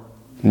on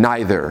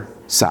neither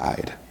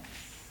side.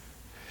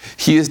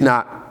 He is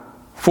not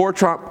for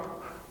Trump,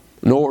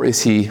 nor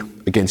is he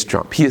against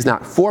Trump. He is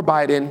not for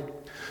Biden,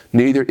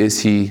 neither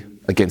is he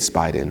against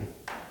Biden.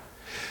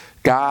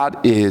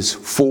 God is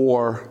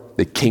for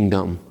the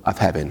kingdom of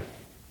heaven.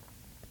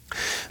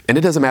 And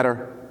it doesn't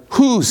matter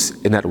who's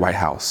in that White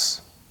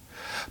House.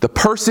 The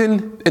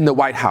person in the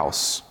White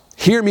House,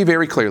 hear me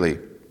very clearly,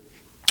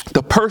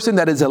 the person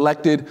that is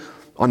elected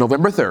on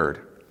November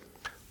 3rd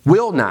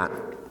will not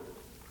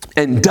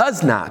and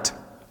does not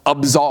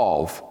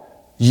absolve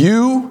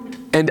you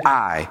and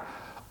I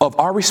of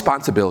our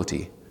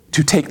responsibility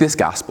to take this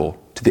gospel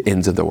to the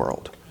ends of the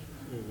world.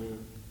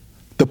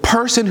 The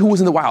person who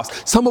was in the White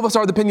House. Some of us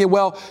are of the opinion,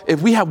 well,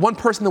 if we have one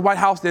person in the White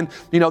House, then,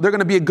 they're going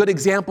to be a good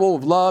example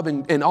of love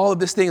and all of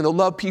this thing, and they'll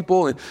love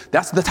people, and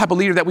that's the type of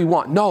leader that we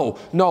want.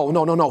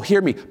 No.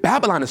 Hear me.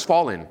 Babylon is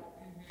fallen,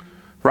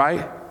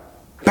 right?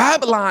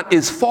 Babylon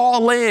is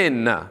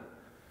fallen.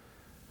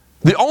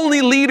 The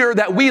only leader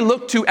that we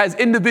look to as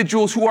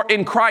individuals who are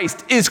in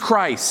Christ is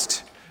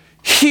Christ.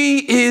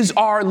 He is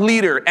our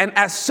leader, and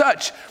as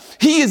such,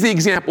 he is the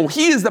example,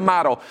 he is the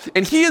model,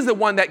 and he is the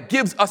one that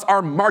gives us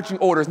our marching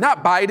orders,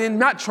 not Biden,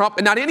 not Trump,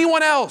 and not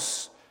anyone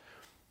else.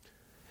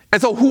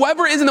 And so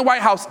whoever is in the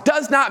White House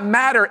does not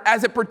matter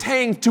as it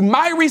pertains to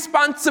my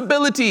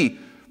responsibility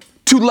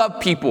to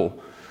love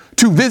people,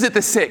 to visit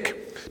the sick,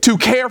 to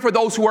care for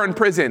those who are in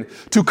prison,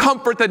 to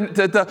comfort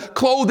the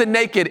clothe the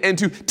naked, and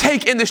to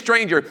take in the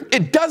stranger.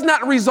 It does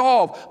not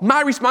resolve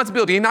my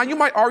responsibility. And now you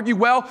might argue,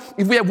 well,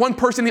 if we have one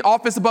person in the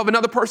office above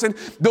another person,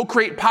 they'll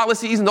create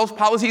policies, and those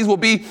policies will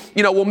be,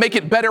 will make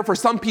it better for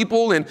some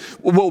people and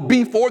will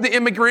be for the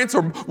immigrants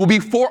or will be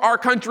for our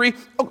country.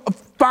 Oh,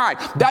 fine.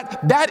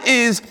 That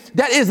is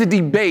a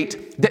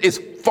debate that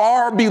is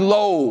far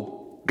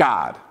below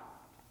God.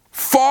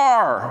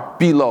 Far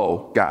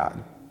below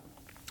God.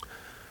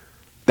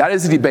 That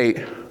is a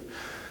debate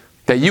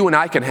that you and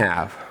I can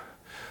have.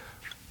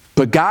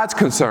 But God's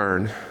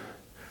concern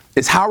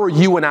is, how are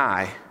you and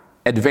I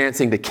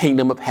advancing the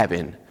kingdom of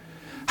heaven?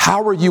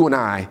 How are you and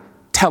I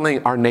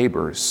telling our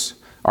neighbors,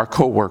 our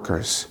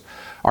coworkers,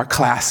 our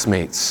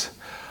classmates,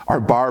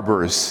 our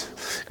barbers,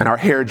 and our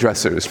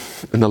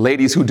hairdressers, and the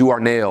ladies who do our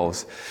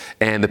nails,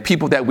 and the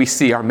people that we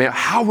see,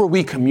 how are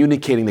we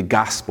communicating the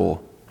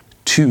gospel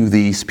to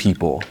these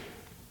people?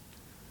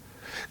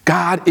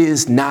 God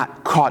is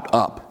not caught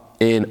up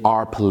in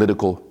our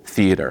political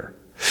theater.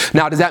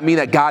 Now, does that mean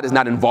that God is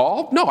not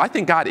involved? No, I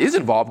think God is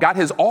involved. God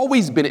has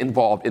always been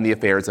involved in the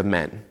affairs of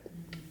men.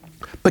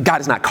 But God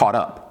is not caught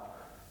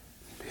up.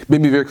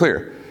 Let me be very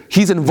clear.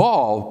 He's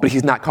involved, but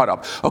he's not caught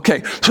up.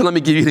 Okay, so let me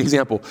give you an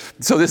example.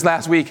 So this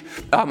last week,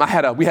 we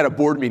had a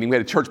board meeting. We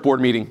had a church board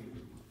meeting.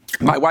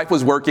 My wife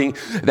was working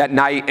that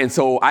night, and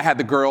so I had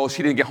the girls.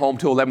 She didn't get home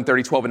till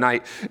 11:30, 12 at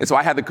night, and so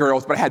I had the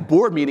girls, but I had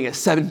board meeting at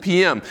 7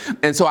 p.m.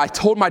 And so I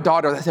told my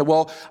daughter, I said,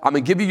 well, I'm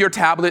going to give you your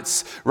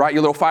tablets, right,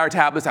 your little fire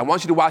tablets. I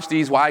want you to watch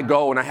these while I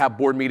go and I have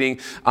board meeting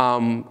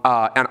and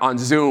on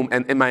Zoom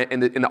and in my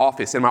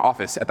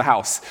office at the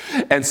house.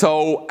 And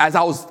so as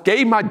I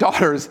gave my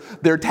daughters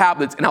their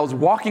tablets and I was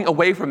walking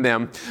away from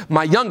them,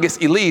 my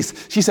youngest,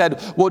 Elise, she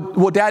said,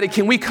 well, Daddy,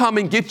 can we come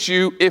and get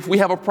you if we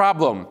have a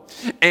problem?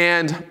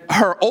 And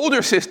her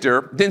older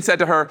sister then said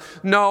to her,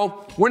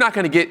 no, we're not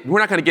going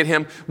to get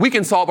him. We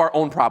can solve our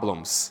own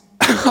problems.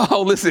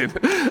 Oh, listen,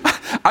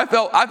 I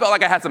felt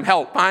like I had some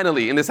help.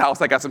 Finally, in this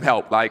house, I got some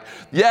help. Like,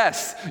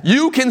 yes,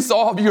 you can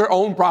solve your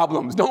own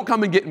problems. Don't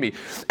come and get me.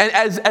 And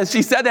as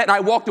she said that and I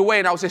walked away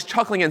and I was just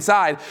chuckling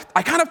inside,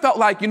 I kind of felt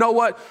like, you know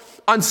what?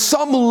 On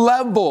some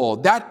level,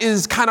 that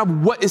is kind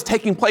of what is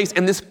taking place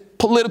in this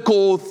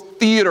political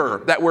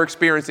theater that we're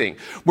experiencing,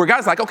 where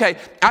God's like, okay,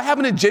 I have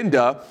an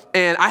agenda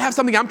and I have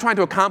something I'm trying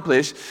to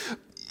accomplish.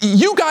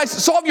 You guys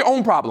solve your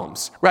own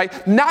problems,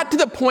 right? Not to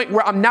the point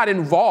where I'm not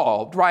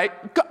involved, right?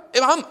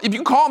 If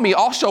you call me,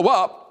 I'll show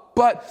up.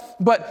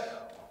 But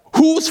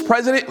who's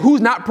president? Who's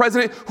not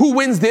president? Who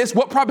wins this?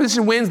 What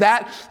proposition wins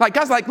that? Like,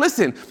 God's like,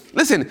 listen,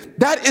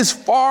 that is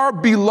far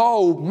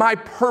below my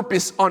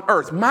purpose on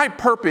earth. My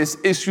purpose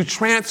is to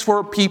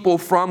transfer people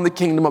from the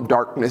kingdom of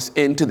darkness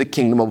into the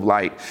kingdom of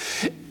light.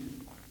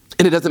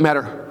 And it doesn't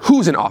matter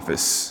who's in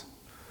office,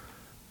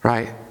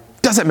 right?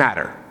 Doesn't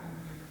matter.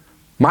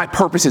 My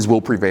purposes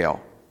will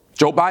prevail.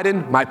 Joe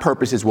Biden, my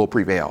purposes will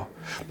prevail.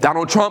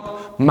 Donald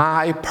Trump,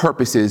 my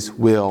purposes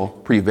will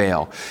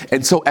prevail.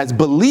 And so as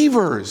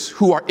believers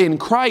who are in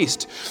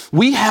Christ,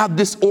 we have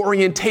this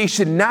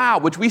orientation now,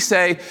 which we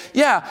say,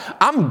 yeah,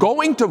 I'm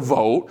going to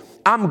vote.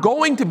 I'm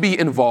going to be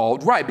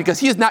involved, right? Because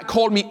he has not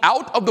called me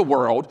out of the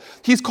world.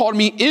 He's called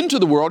me into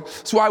the world.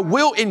 So I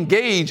will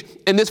engage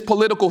in this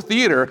political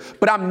theater,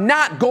 but I'm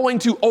not going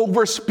to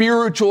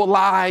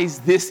over-spiritualize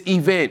this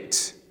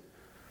event.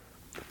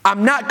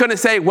 I'm not going to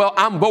say, well,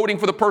 I'm voting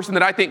for the person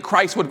that I think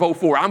Christ would vote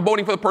for. I'm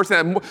voting for the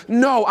person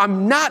No,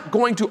 I'm not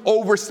going to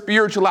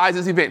over-spiritualize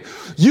this event.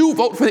 You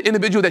vote for the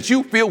individual that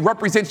you feel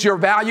represents your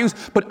values,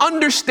 but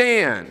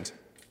understand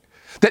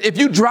that if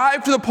you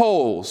drive to the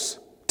polls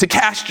to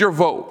cast your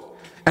vote,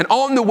 and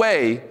on the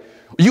way,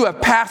 you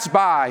have passed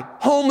by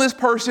homeless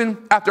person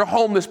after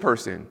homeless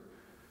person,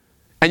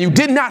 and you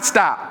did not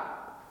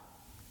stop,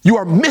 you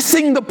are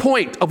missing the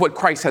point of what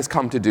Christ has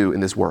come to do in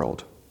this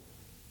world.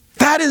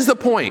 That is the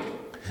point.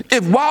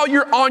 If while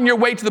you're on your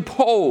way to the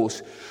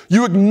polls,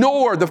 you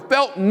ignore the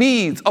felt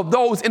needs of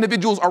those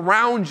individuals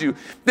around you,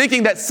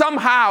 thinking that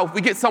somehow if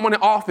we get someone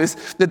in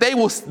office, that they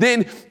will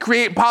then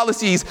create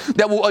policies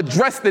that will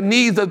address the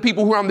needs of the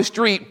people who are on the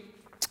street,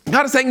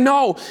 God is saying,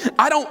 no,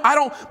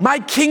 my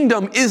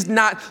kingdom is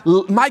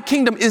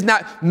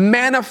not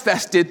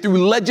manifested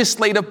through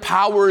legislative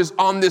powers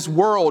on this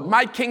world.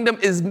 My kingdom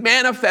is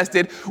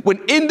manifested when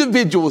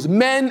individuals,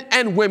 men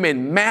and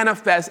women,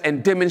 manifest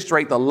and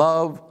demonstrate the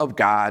love of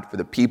God for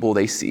the people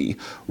they see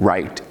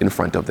right in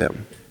front of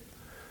them.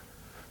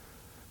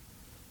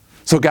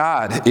 So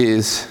God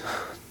is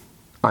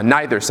on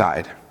neither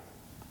side.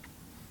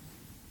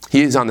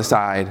 He is on the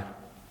side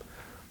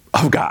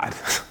of God,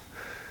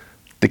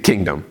 the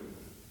kingdom.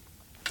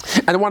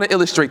 And I want to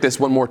illustrate this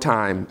one more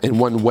time in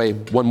one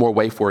more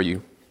way for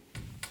you.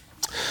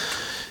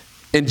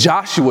 In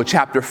Joshua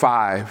chapter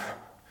 5,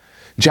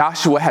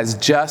 Joshua has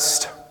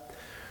just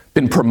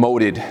been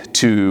promoted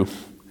to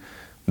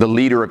the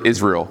leader of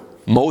Israel.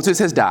 Moses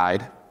has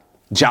died.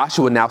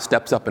 Joshua now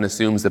steps up and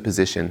assumes the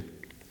position.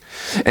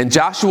 And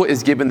Joshua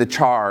is given the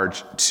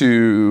charge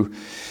to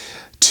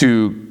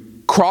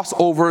cross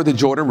over the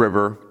Jordan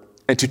River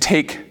and to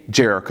take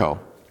Jericho.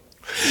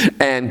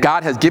 And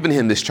God has given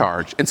him this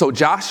charge. And so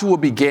Joshua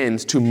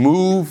begins to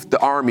move the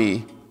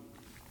army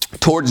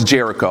towards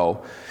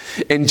Jericho.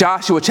 In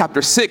Joshua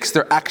chapter 6,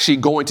 they're actually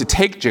going to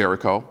take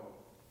Jericho.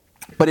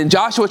 But in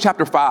Joshua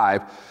chapter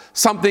 5,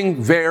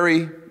 something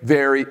very,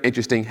 very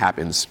interesting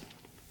happens.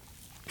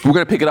 We're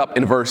going to pick it up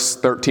in verse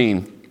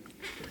 13.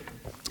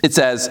 It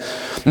says,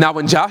 "Now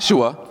when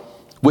Joshua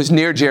was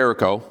near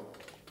Jericho,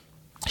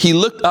 he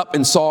looked up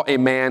and saw a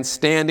man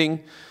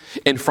standing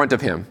in front of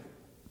him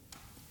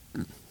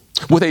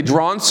with a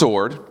drawn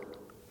sword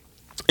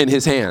in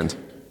his hand.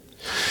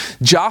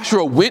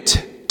 Joshua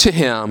went to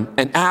him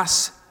and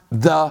asked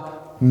the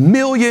 $1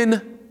 million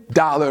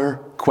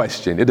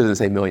question." It doesn't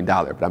say $1 million,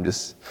 but I'm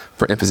just,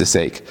 for emphasis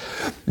sake.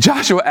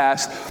 Joshua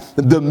asked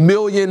the $1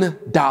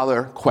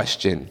 million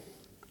question.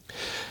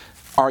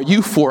 "Are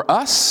you for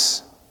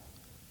us,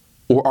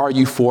 or are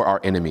you for our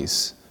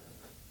enemies?"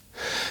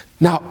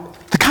 Now,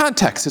 the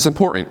context is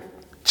important.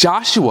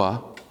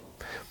 Joshua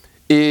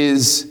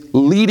is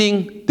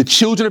leading the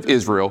children of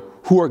Israel,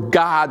 who are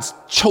God's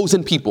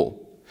chosen people.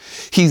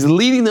 He's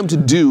leading them to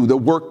do the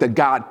work that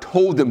God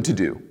told them to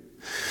do.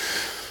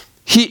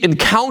 He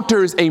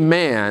encounters a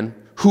man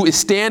who is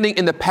standing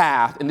in the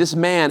path, and this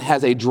man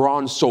has a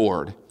drawn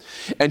sword.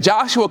 And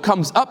Joshua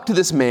comes up to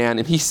this man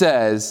and he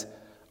says,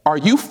 "Are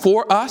you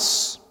for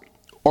us,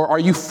 or are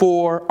you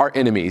for our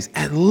enemies?"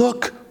 And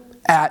look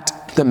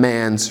at the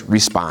man's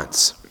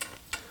response.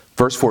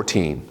 Verse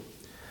 14.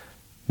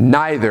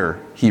 "Neither,"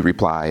 he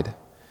replied,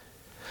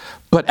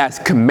 "but as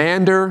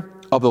commander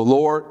of the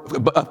Lord,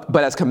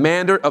 but as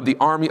commander of the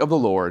army of the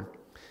Lord,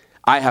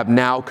 I have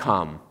now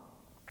come."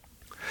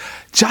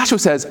 Joshua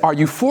says, "Are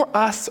you for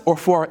us or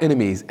for our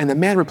enemies?" And the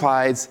man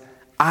replies,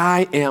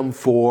 "I am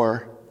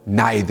for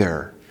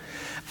neither.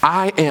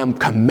 I am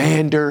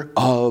commander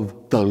of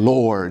the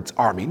Lord's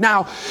army."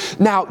 Now,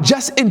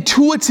 just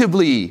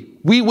intuitively,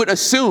 we would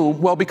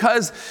assume, well,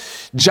 because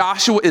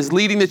Joshua is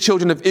leading the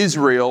children of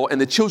Israel, and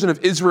the children of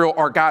Israel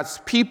are God's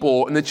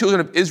people, and the children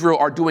of Israel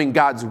are doing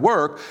God's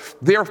work,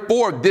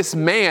 therefore this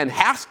man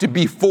has to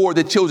be for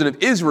the children of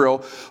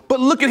Israel. But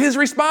look at his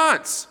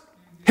response.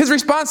 His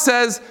response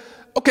says,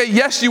 okay,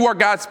 yes, you are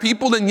God's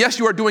people, and yes,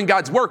 you are doing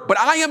God's work, but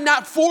I am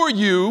not for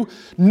you,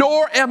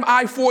 nor am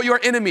I for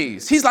your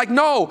enemies. He's like,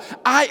 no,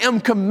 I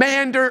am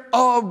commander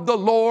of the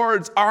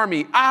Lord's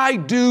army. I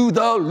do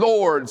the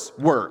Lord's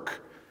work.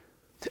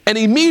 And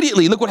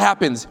immediately, look what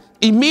happens.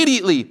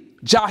 Immediately,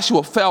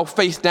 Joshua fell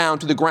face down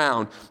to the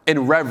ground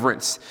in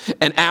reverence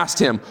and asked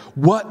him,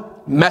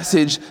 "What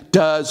message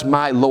does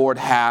my Lord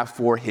have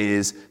for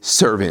his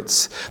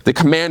servants?" The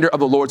commander of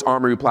the Lord's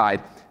army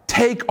replied,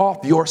 "Take off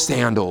your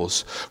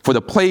sandals, for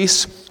the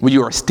place where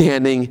you are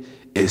standing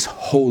is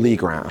holy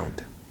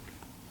ground."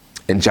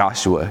 And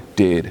Joshua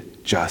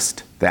did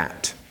just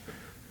that.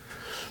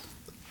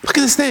 Look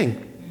at this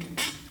thing.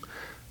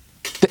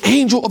 The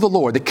angel of the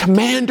Lord, the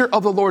commander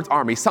of the Lord's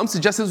army. Some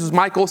suggest this was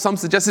Michael. Some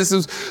suggest this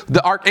was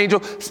the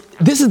archangel.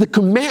 This is the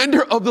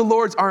commander of the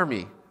Lord's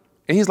army.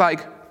 And he's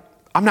like,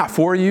 "I'm not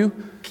for you,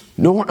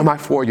 nor am I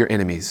for your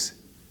enemies."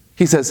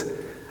 He says,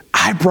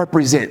 "I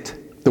represent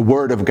the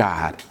word of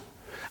God.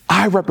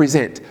 I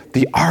represent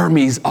the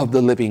armies of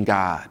the living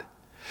God."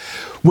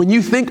 When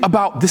you think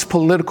about this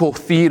political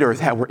theater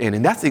that we're in,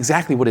 and that's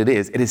exactly what it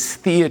is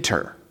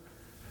theater.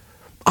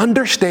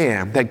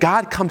 Understand that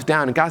God comes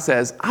down and God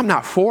says, "I'm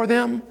not for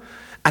them,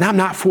 and I'm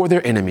not for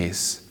their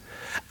enemies.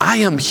 I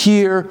am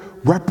here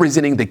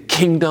representing the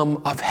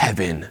kingdom of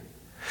heaven.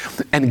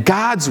 And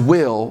God's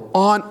will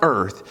on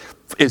earth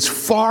is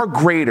far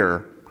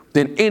greater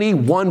than any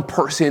one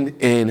person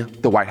in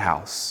the White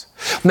House."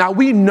 Now,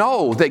 we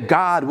know that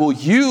God will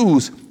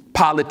use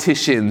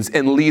politicians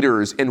and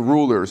leaders and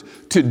rulers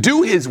to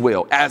do his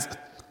will, as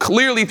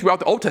clearly throughout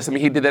the Old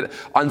Testament, he did that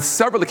on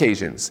several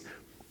occasions.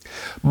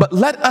 But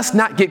let us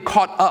not get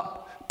caught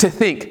up to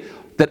think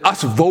that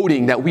us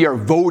voting, that we are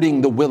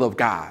voting the will of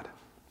God.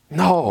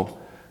 No,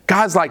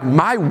 God's like,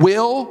 my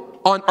will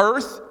on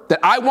earth that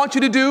I want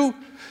you to do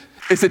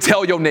is to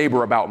tell your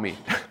neighbor about me.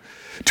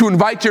 to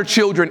invite your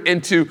children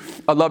into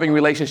a loving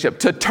relationship,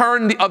 to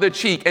turn the other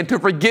cheek and to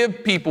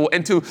forgive people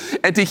and to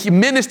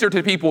minister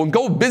to people and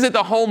go visit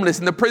the homeless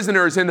and the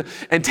prisoners and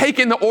take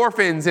in the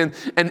orphans and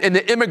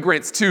the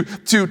immigrants, to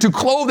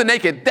clothe the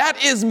naked.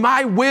 That is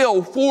my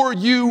will for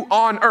you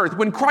on earth.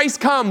 When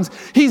Christ comes,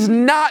 he's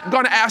not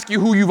going to ask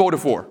you who you voted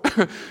for.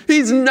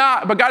 He's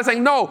not. But God is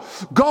saying, no,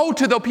 go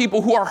to the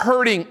people who are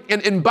hurting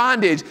and in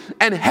bondage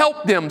and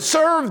help them,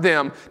 serve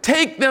them,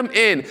 take them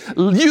in,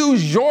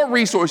 use your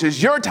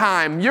resources, your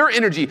time, your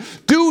energy.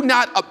 Do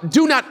not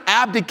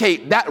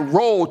abdicate that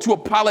role to a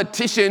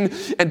politician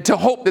and to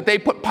hope that they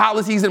put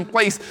policies in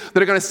place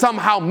that are going to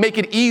somehow make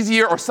it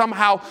easier or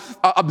somehow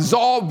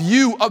absolve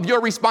you of your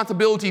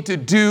responsibility to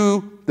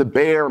do the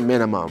bare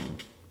minimum,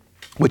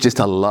 which is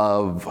to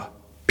love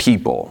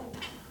people.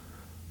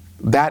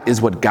 That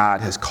is what God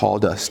has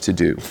called us to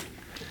do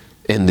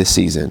in this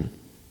season,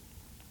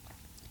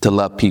 to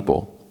love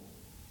people.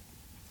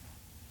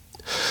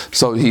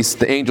 So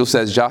the angel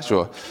says,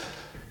 Joshua,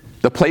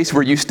 the place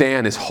where you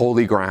stand is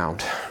holy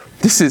ground.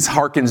 This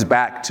harkens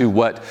back to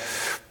what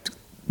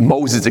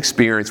Moses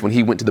experienced when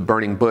he went to the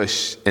burning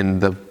bush,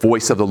 and the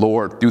voice of the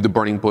Lord through the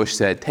burning bush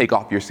said, take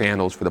off your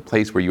sandals, for the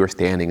place where you are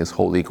standing is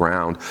holy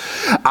ground.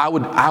 I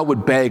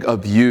would beg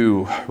of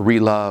you,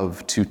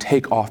 Relove, to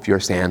take off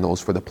your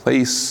sandals, for the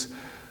place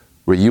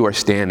where you are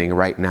standing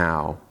right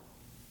now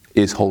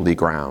is holy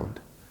ground.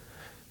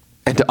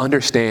 And to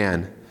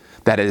understand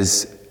that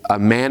as a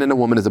man and a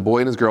woman, as a boy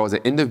and as a girl, as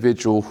an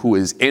individual who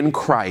is in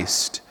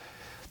Christ,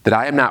 that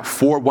I am not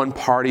for one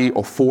party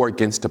or for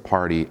against a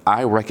party.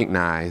 I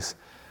recognize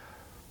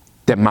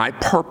that my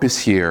purpose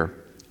here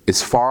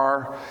is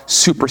far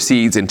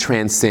supersedes and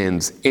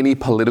transcends any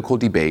political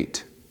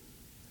debate.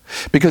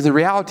 Because the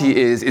reality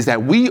is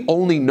that we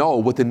only know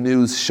what the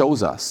news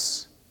shows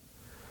us.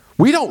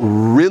 We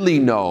don't really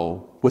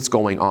know what's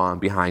going on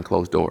behind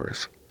closed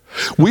doors.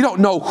 We don't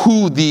know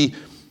who the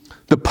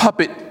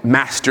puppet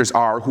masters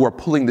are who are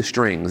pulling the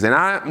strings. And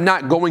I'm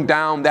not going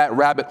down that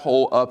rabbit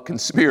hole of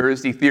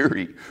conspiracy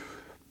theory.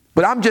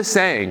 But I'm just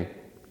saying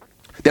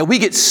that we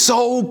get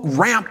so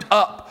ramped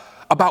up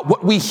about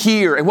what we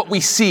hear and what we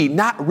see,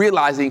 not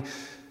realizing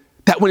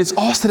that when it's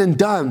all said and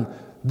done,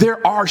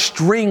 there are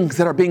strings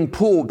that are being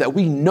pulled that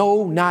we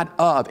know not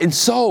of. And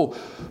so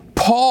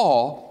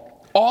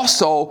Paul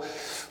also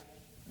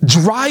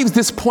drives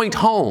this point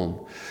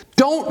home.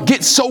 Don't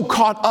get so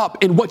caught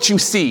up in what you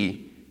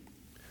see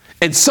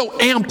and so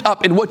amped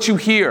up in what you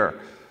hear.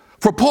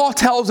 For Paul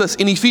tells us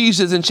in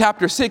Ephesians in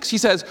chapter 6, he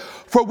says,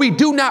 for we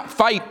do not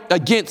fight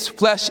against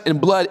flesh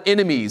and blood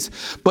enemies,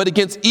 but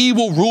against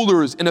evil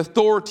rulers and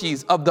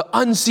authorities of the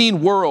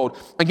unseen world,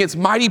 against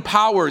mighty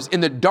powers in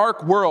the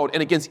dark world,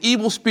 and against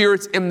evil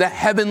spirits in the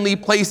heavenly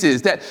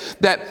places.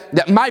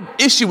 That my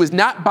issue is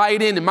not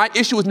Biden and my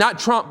issue is not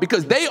Trump,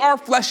 because they are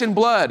flesh and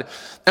blood.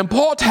 And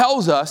Paul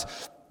tells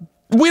us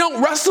we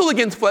don't wrestle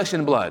against flesh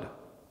and blood.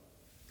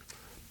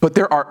 But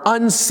there are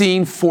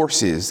unseen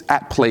forces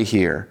at play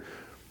here.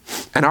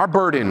 And our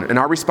burden and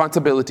our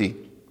responsibility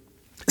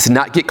is to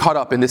not get caught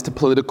up in this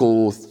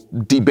political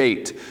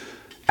debate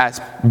as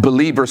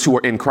believers who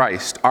are in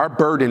Christ. Our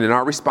burden and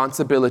our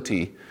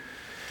responsibility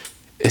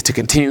is to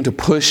continue to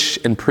push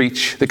and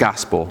preach the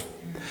gospel,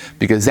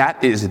 because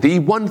that is the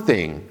one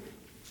thing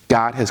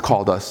God has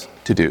called us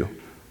to do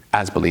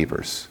as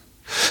believers.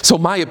 So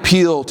my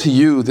appeal to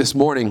you this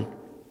morning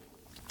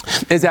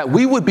is that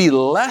we would be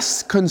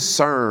less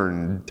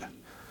concerned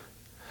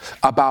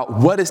about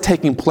what is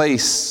taking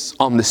place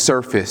on the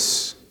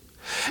surface,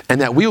 and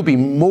that we will be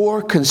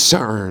more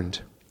concerned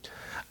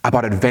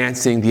about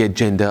advancing the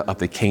agenda of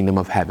the kingdom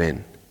of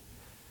heaven.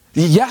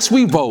 Yes,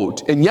 we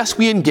vote, and yes,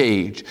 we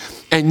engage,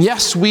 and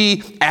yes,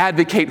 we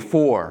advocate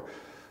for.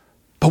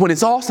 But when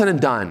it's all said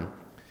and done,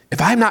 if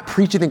I'm not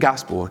preaching the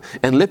gospel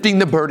and lifting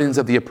the burdens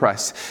of the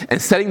oppressed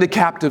and setting the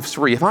captives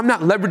free, if I'm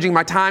not leveraging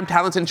my time,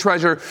 talents, and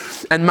treasure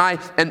and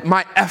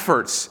my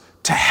efforts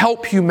to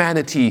help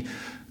humanity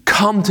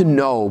come to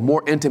know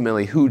more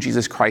intimately who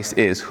Jesus Christ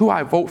is, who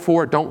I vote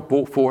for, don't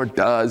vote for,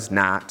 does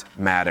not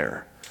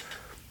matter.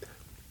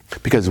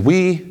 Because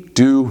we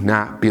do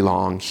not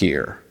belong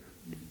here.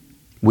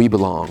 We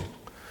belong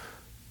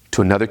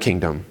to another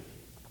kingdom,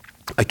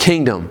 a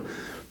kingdom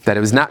that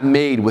was not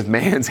made with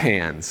man's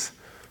hands,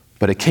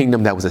 but a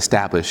kingdom that was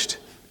established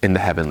in the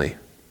heavenly.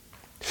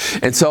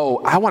 And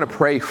so I want to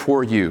pray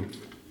for you,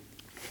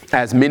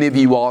 as many of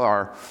you all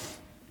are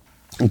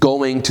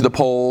going to the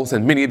polls,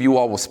 and many of you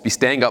all will be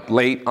staying up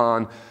late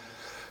on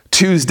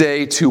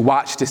Tuesday to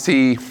watch to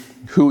see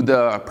who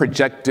the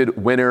projected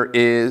winner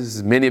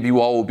is. Many of you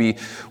all will be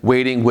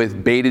waiting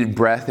with bated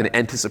breath and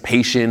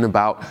anticipation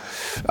about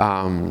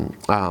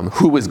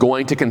who is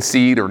going to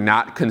concede or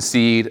not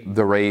concede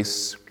the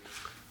race.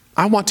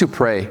 I want to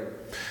pray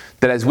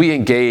that as we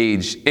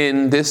engage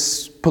in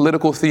this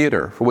political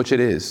theater, for which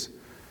it is,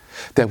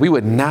 that we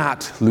would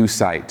not lose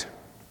sight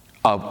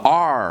of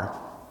our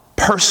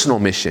personal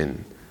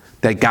mission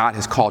that God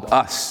has called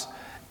us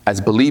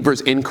as believers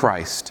in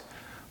Christ,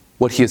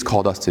 what he has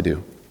called us to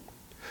do.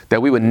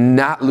 That we would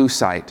not lose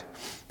sight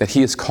that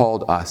he has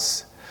called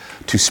us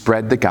to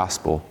spread the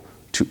gospel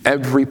to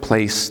every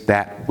place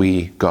that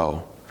we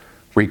go,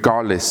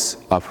 regardless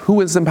of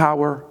who is in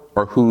power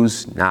or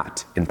who's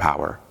not in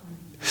power.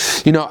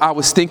 You know, I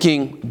was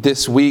thinking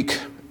this week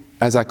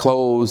as I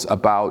close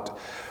about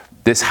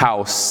this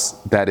house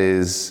that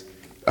is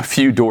a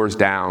few doors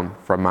down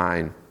from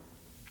mine.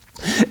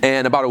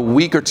 And about a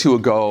week or two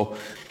ago,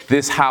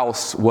 this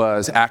house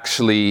was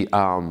actually,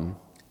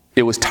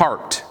 it was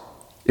tarped.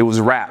 It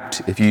was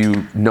wrapped, if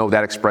you know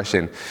that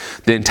expression.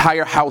 The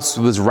entire house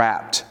was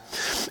wrapped.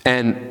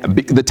 And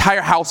the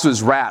entire house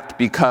was wrapped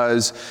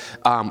because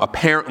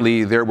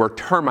apparently there were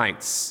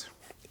termites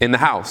in the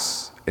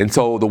house. And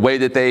so the way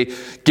that they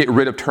get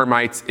rid of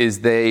termites is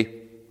they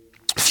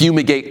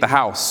fumigate the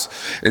house.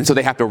 And so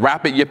they have to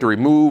wrap it. You have to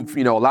remove,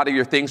 a lot of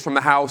your things from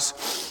the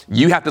house.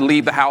 You have to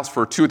leave the house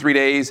for 2 or 3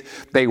 days.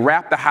 They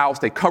wrap the house,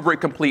 they cover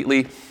it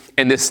completely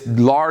in this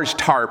large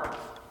tarp.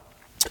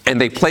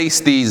 And they place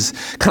these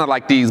kind of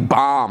like these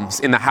bombs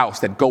in the house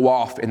that go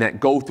off and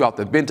that go throughout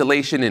the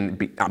ventilation and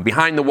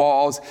behind the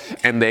walls.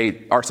 And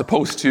they are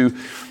supposed to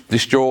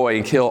destroy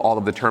and kill all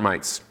of the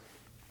termites.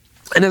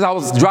 And as I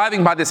was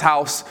driving by this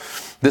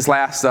house this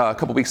last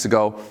couple weeks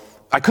ago,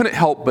 I couldn't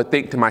help but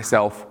think to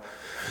myself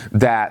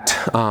that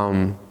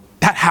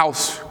that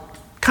house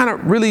kind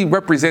of really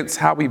represents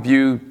how we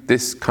view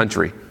this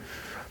country,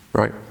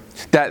 right?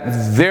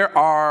 That there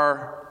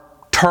are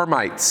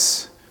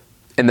termites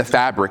in the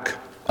fabric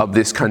of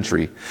this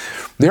country.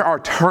 There are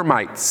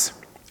termites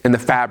in the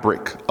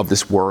fabric of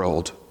this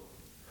world.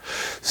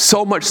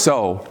 So much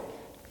so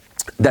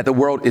that the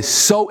world is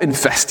so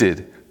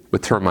infested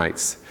with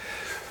termites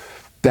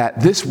that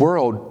this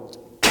world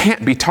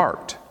can't be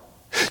tarped.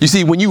 You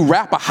see, when you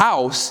wrap a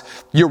house,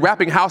 you're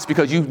wrapping a house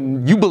because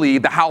you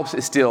believe the house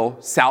is still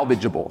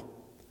salvageable.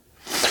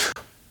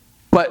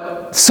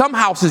 But some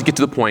houses get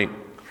to the point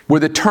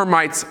where the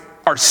termites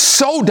are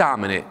so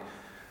dominant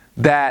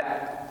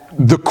that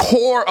the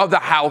core of the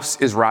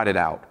house is rotted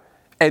out,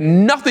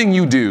 and nothing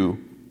you do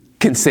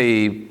can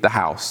save the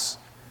house.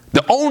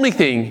 The only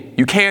thing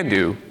you can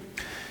do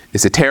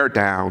is to tear it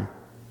down,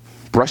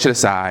 brush it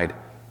aside,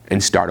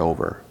 and start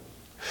over.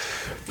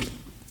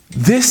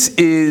 This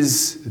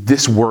is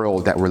this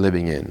world that we're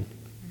living in,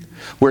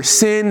 where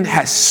sin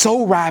has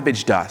so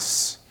ravaged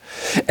us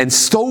and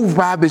so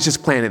ravaged this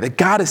planet that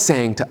God is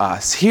saying to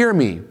us, hear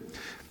me,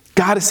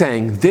 God is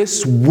saying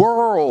this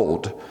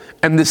world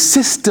and the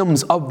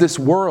systems of this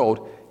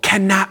world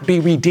cannot be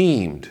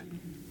redeemed.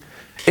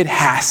 It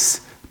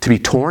has to be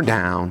torn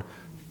down,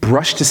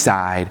 brushed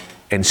aside,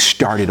 and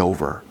started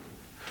over.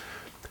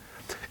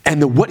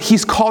 And what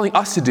he's calling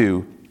us to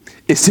do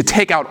is to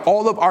take out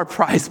all of our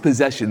prized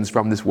possessions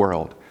from this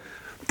world.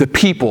 The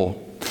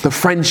people, the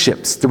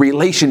friendships, the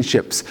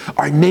relationships,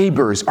 our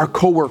neighbors, our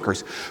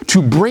coworkers,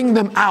 to bring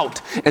them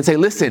out and say,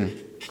 listen,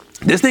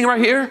 this thing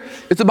right here,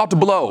 it's about to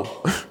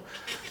blow.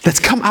 Let's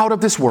come out of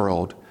this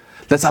world.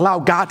 Let's allow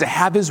God to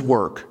have his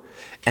work,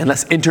 and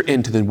let's enter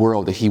into the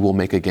world that he will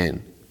make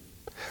again.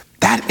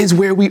 That is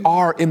where we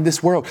are in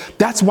this world.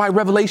 That's why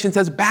Revelation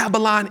says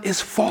Babylon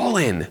is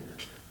fallen.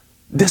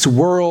 This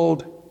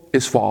world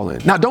is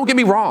fallen. Now, don't get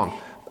me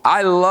wrong.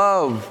 I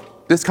love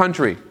this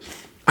country,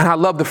 and I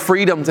love the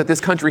freedoms that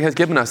this country has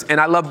given us, and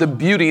I love the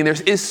beauty, and there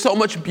is so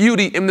much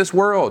beauty in this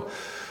world.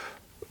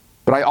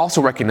 But I also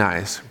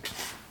recognize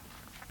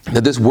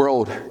that this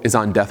world is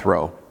on death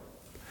row,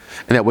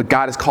 and that what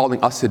God is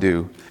calling us to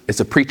do is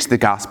to preach the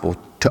gospel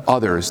to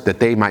others that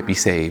they might be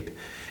saved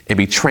and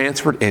be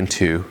transferred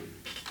into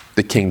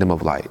the kingdom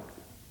of light.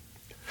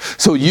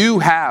 So you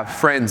have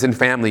friends and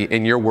family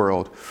in your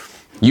world.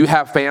 You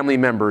have family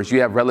members, you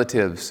have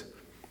relatives.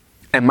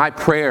 And my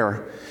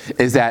prayer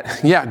is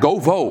that, go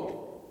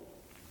vote,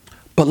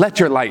 but let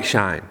your light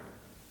shine.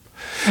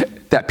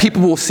 That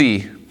people will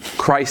see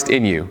Christ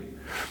in you,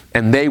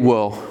 and they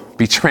will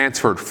be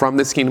transferred from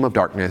this kingdom of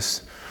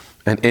darkness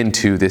and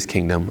into this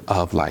kingdom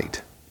of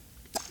light.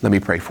 Let me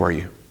pray for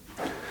you.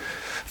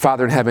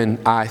 Father in heaven,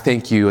 I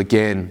thank you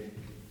again.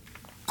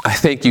 I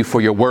thank you for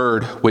your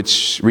word,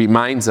 which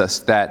reminds us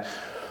that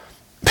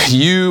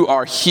you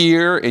are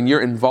here and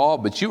you're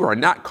involved, but you are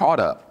not caught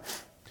up.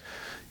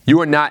 You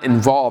are not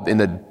involved in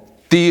the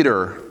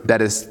theater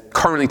that is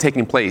currently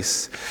taking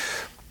place.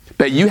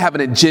 But you have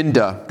an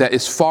agenda that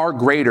is far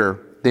greater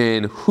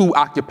than who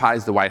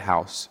occupies the White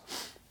House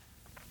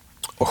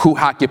or who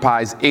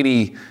occupies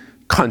any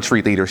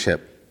country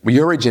leadership.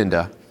 Your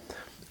agenda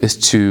is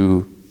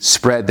to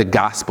spread the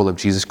gospel of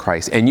Jesus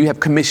Christ. And you have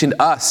commissioned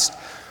us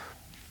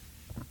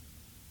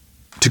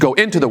to go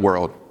into the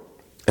world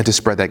and to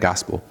spread that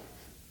gospel.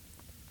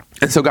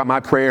 And so, God, my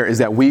prayer is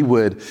that we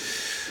would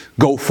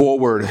go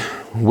forward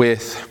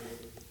with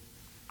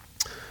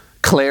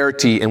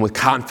clarity and with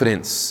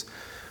confidence,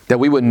 that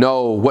we would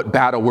know what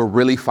battle we're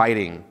really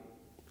fighting,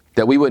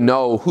 that we would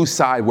know whose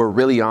side we're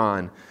really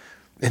on,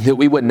 and that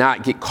we would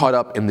not get caught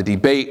up in the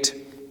debate,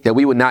 that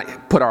we would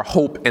not put our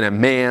hope in a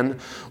man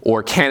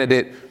or a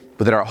candidate,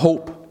 but that our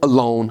hope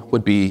alone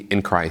would be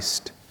in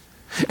Christ.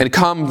 And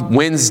come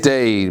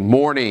Wednesday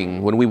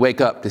morning when we wake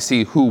up to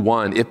see who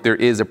won, if there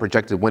is a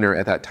projected winner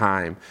at that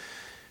time,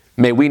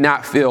 May we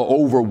not feel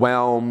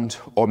overwhelmed,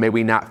 or may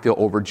we not feel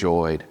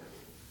overjoyed,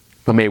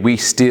 but may we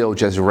still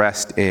just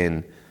rest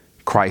in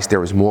Christ.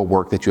 There is more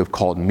work that you have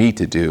called me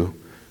to do,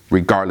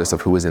 regardless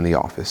of who is in the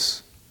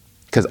office.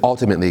 Because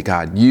ultimately,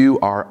 God, you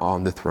are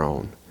on the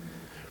throne.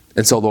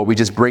 And so, Lord, we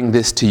just bring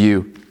this to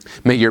you.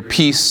 May your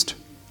peace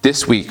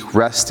this week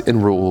rest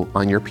and rule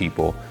on your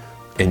people.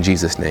 In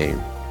Jesus'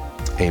 name,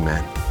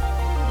 amen.